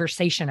a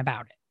conversation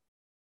about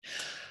it.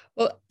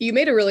 Well, you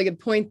made a really good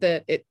point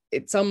that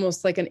it's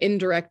almost like an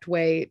indirect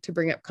way to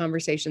bring up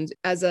conversations.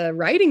 As a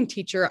writing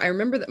teacher, I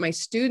remember that my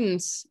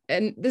students,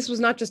 and this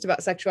was not just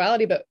about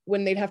sexuality, but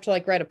when they'd have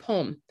to write a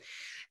poem,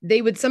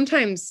 they would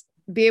sometimes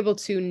be able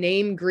to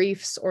name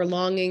griefs or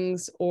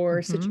longings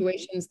or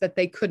situations that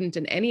they couldn't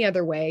in any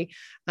other way.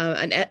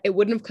 And it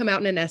wouldn't have come out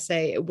in an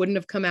essay. It wouldn't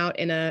have come out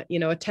in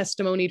a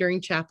testimony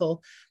during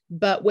chapel.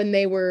 But when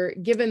they were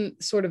given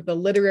sort of the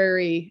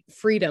literary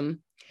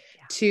freedom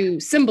to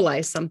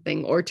symbolize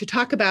something or to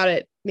talk about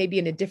it maybe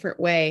in a different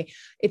way,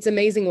 it's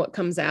amazing what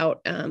comes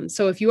out.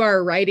 So if you are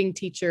a writing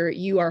teacher,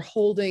 you are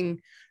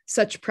holding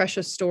such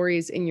precious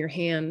stories in your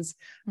hands.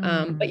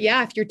 But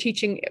yeah, if you're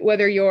teaching,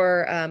 whether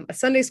you're a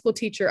Sunday school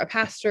teacher, a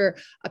pastor,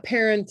 a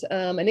parent,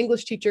 an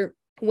English teacher,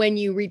 when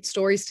you read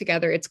stories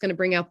together, it's going to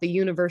bring out the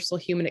universal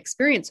human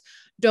experience.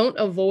 Don't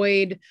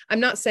avoid, I'm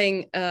not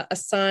saying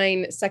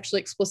assign sexually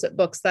explicit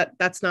books,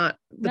 that's not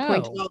the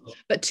point at all,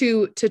 but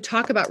to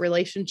talk about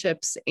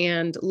relationships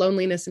and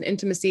loneliness and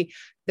intimacy.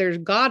 There's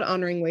God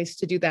honoring ways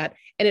to do that.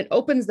 And it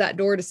opens that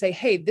door to say,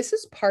 hey, this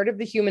is part of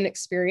the human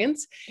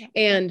experience.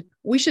 And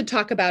we should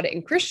talk about it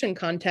in Christian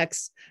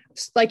contexts,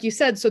 like you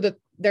said, so that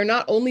they're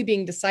not only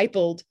being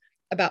discipled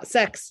about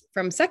sex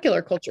from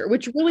secular culture,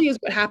 which really is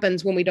what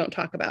happens when we don't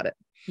talk about it.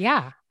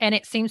 Yeah. And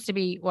it seems to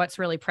be what's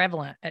really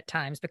prevalent at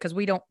times, because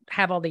we don't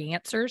have all the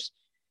answers.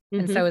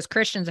 And so as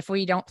Christians, if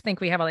we don't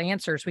think we have all the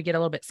answers, we get a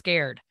little bit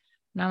scared.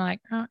 And I'm like,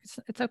 oh,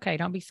 it's okay.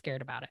 Don't be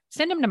scared about it.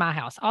 Send them to my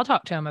house. I'll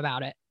talk to them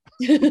about it.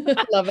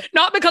 Love it.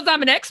 Not because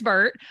I'm an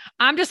expert.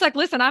 I'm just like,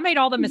 listen, I made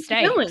all the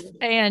mistakes.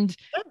 And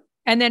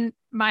then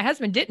my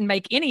husband didn't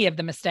make any of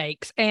the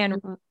mistakes. And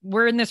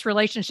we're in this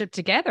relationship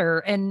together,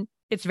 and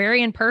it's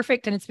very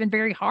imperfect, and it's been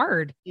very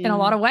hard in a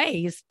lot of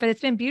ways, but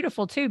it's been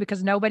beautiful too,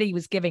 because nobody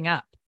was giving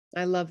up.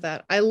 I love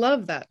that. I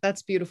love that.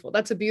 That's beautiful.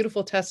 That's a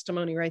beautiful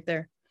testimony right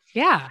there.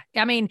 Yeah.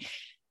 I mean,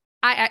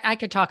 I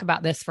could talk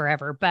about this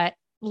forever, but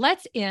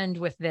let's end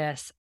with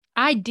this.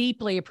 I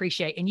deeply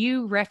appreciate, and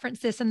you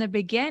referenced this in the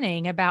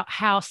beginning, about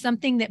how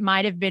something that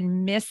might have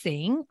been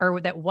missing,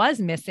 or that was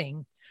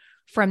missing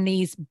from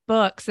these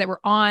books that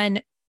were on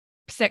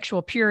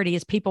sexual purity,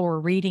 is people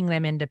were reading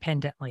them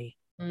independently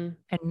and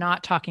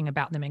not talking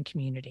about them in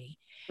community.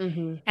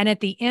 And at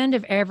the end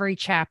of every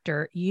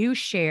chapter, you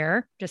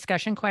share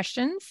discussion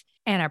questions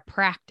and a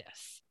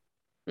practice.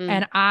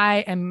 And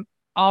I am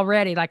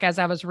already, like, as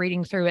I was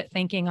reading through it,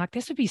 thinking like,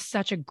 this would be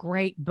such a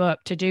great book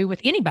to do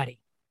with anybody,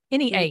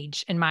 any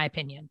age, in my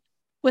opinion.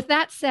 With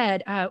that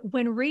said,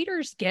 when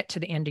readers get to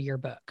the end of your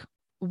book,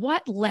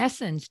 what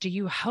lessons do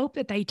you hope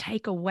that they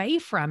take away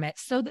from it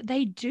so that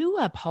they do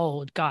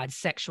uphold God's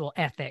sexual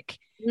ethic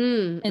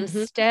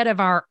instead of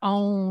our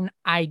own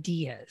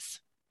ideas?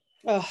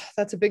 Oh,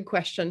 that's a big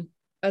question.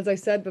 As I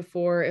said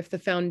before, if the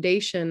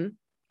foundation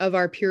of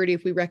our purity,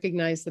 if we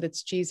recognize that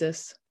it's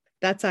Jesus,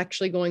 that's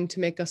actually going to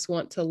make us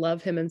want to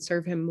love him and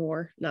serve him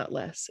more, not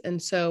less. And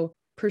so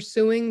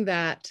pursuing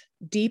that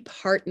deep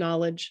heart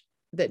knowledge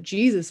that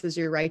Jesus is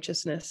your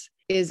righteousness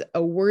is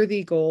a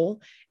worthy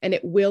goal, and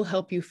it will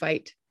help you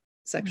fight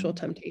sexual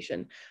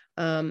temptation,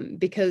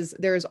 because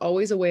there is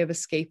always a way of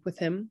escape with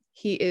him.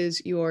 He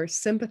is your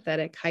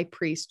sympathetic high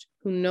priest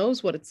who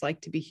knows what it's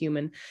like to be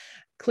human.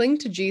 Cling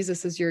to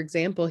Jesus as your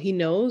example. He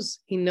knows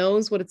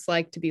what it's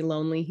like to be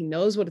lonely. He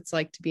knows what it's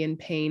like to be in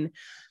pain.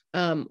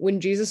 when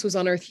Jesus was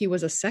on earth, he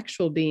was a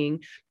sexual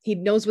being. He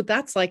knows what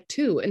that's like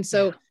too. And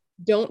so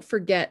don't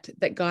forget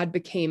that God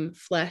became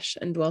flesh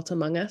and dwelt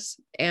among us,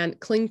 and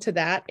cling to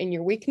that in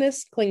your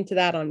weakness, cling to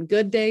that on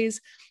good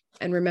days.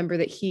 And remember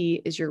that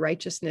he is your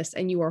righteousness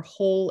and you are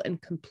whole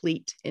and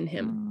complete in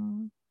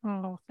him.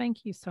 Oh,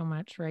 thank you so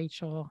much,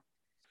 Rachel.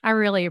 I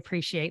really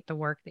appreciate the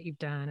work that you've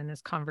done in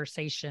this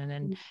conversation.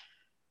 And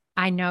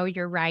I know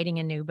you're writing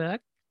a new book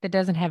that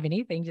doesn't have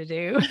anything to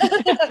do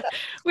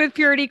with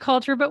purity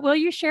culture, but will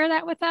you share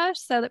that with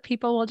us so that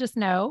people will just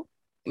know?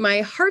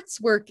 My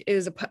heart's work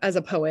is as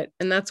a poet,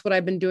 and that's what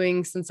I've been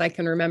doing since I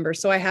can remember.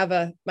 So I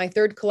have my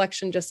third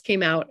collection just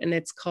came out, and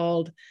it's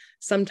called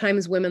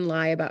Sometimes Women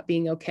Lie About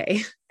Being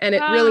Okay. And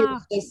it really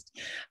is just,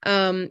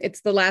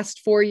 it's the last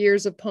 4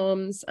 years of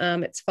poems.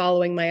 It's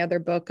following my other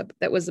book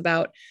that was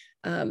about,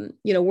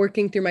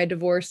 working through my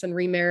divorce and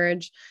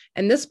remarriage.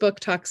 And this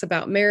book talks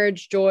about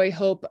marriage, joy,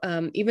 hope,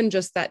 even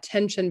just that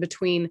tension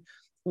between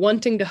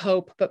wanting to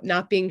hope, but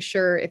not being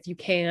sure if you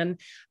can.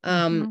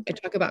 I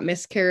talk about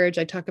miscarriage.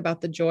 I talk about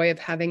the joy of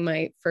having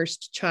my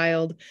first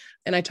child.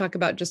 And I talk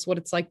about just what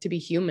it's like to be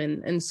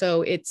human. And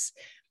so it's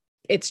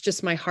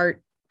just my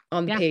heart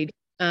on the page.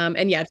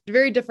 It's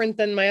very different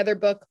than my other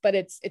book, but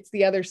it's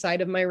the other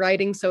side of my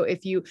writing. So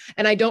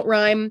and I don't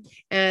rhyme.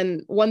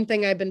 And one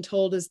thing I've been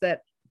told is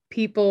that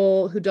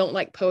people who don't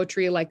like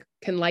poetry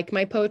can like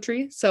my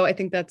poetry. So I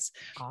think that's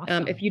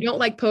awesome. If you don't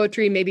like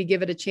poetry, maybe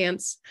give it a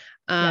chance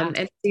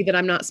and see that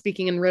I'm not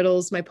speaking in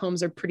riddles. My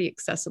poems are pretty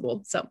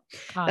accessible. So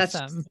that's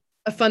just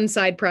a fun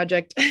side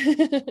project.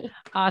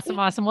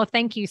 Awesome. Well,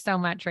 thank you so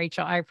much,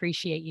 Rachel. I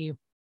appreciate you.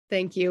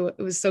 Thank you.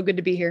 It was so good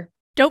to be here.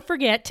 Don't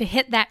forget to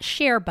hit that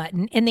share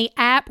button in the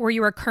app where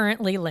you are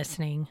currently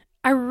listening.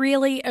 I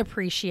really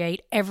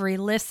appreciate every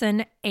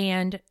listen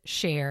and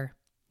share.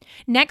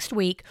 Next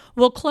week,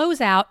 we'll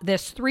close out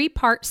this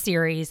 3-part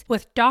series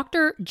with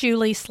Dr.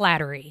 Julie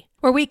Slattery,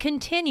 where we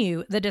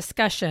continue the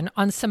discussion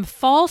on some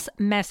false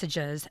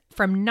messages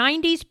from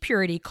 90s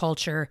purity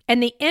culture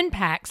and the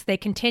impacts they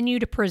continue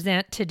to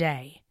present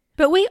today.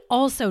 But we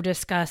also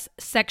discuss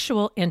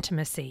sexual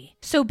intimacy.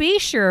 So be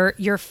sure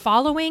you're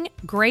following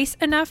Grace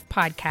Enough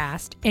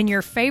Podcast in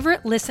your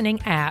favorite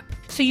listening app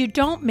so you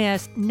don't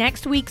miss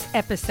next week's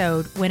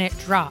episode when it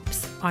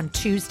drops on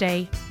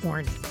Tuesday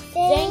morning.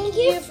 Thank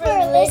you for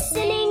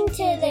listening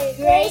to the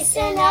Grace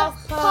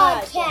Enough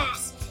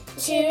Podcast.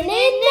 Tune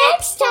in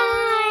next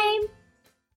time.